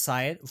future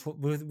side,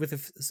 with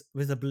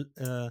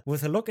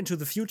a look into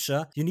the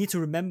future. You need to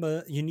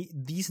remember,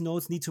 these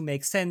notes need to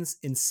make sense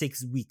in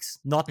 6 weeks,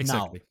 not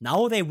now.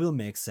 Now they will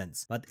make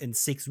sense, but in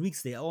 6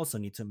 weeks they also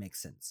need to make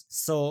sense.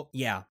 So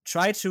yeah,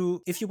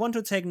 if you want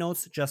to take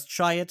notes, just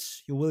try it.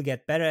 You will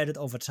get better at it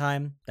over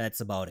time.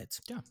 That's about it.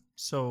 Yeah.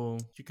 So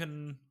you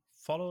can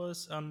follow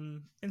us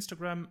on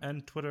Instagram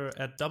and Twitter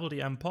at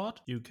DoubleDMPod.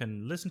 You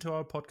can listen to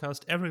our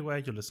podcast everywhere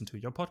you listen to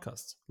your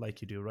podcasts,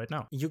 like you do right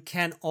now. You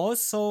can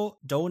also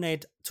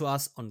donate to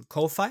us on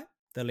Ko-Fi.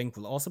 The link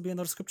will also be in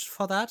the description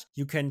for that.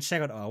 You can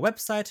check out our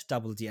website,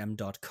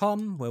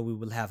 doubledm.com, where we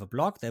will have a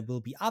blog that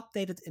will be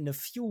updated in a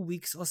few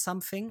weeks or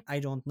something. I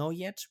don't know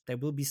yet. There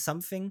will be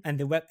something, and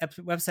the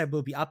website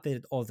will be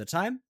updated all the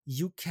time.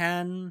 You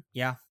can,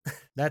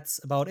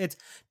 that's about it.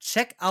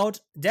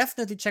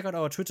 Definitely check out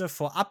our Twitter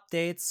for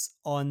updates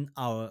on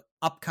our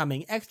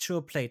upcoming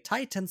Actual Play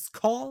Titans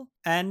call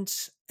and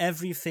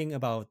everything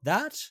about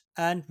that.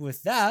 And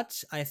with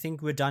that, I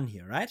think we're done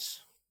here, right?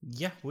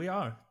 Yeah, we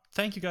are.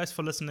 Thank you guys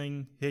for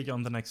listening. Hear you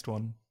on the next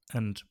one,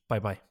 and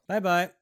bye-bye. Bye-bye.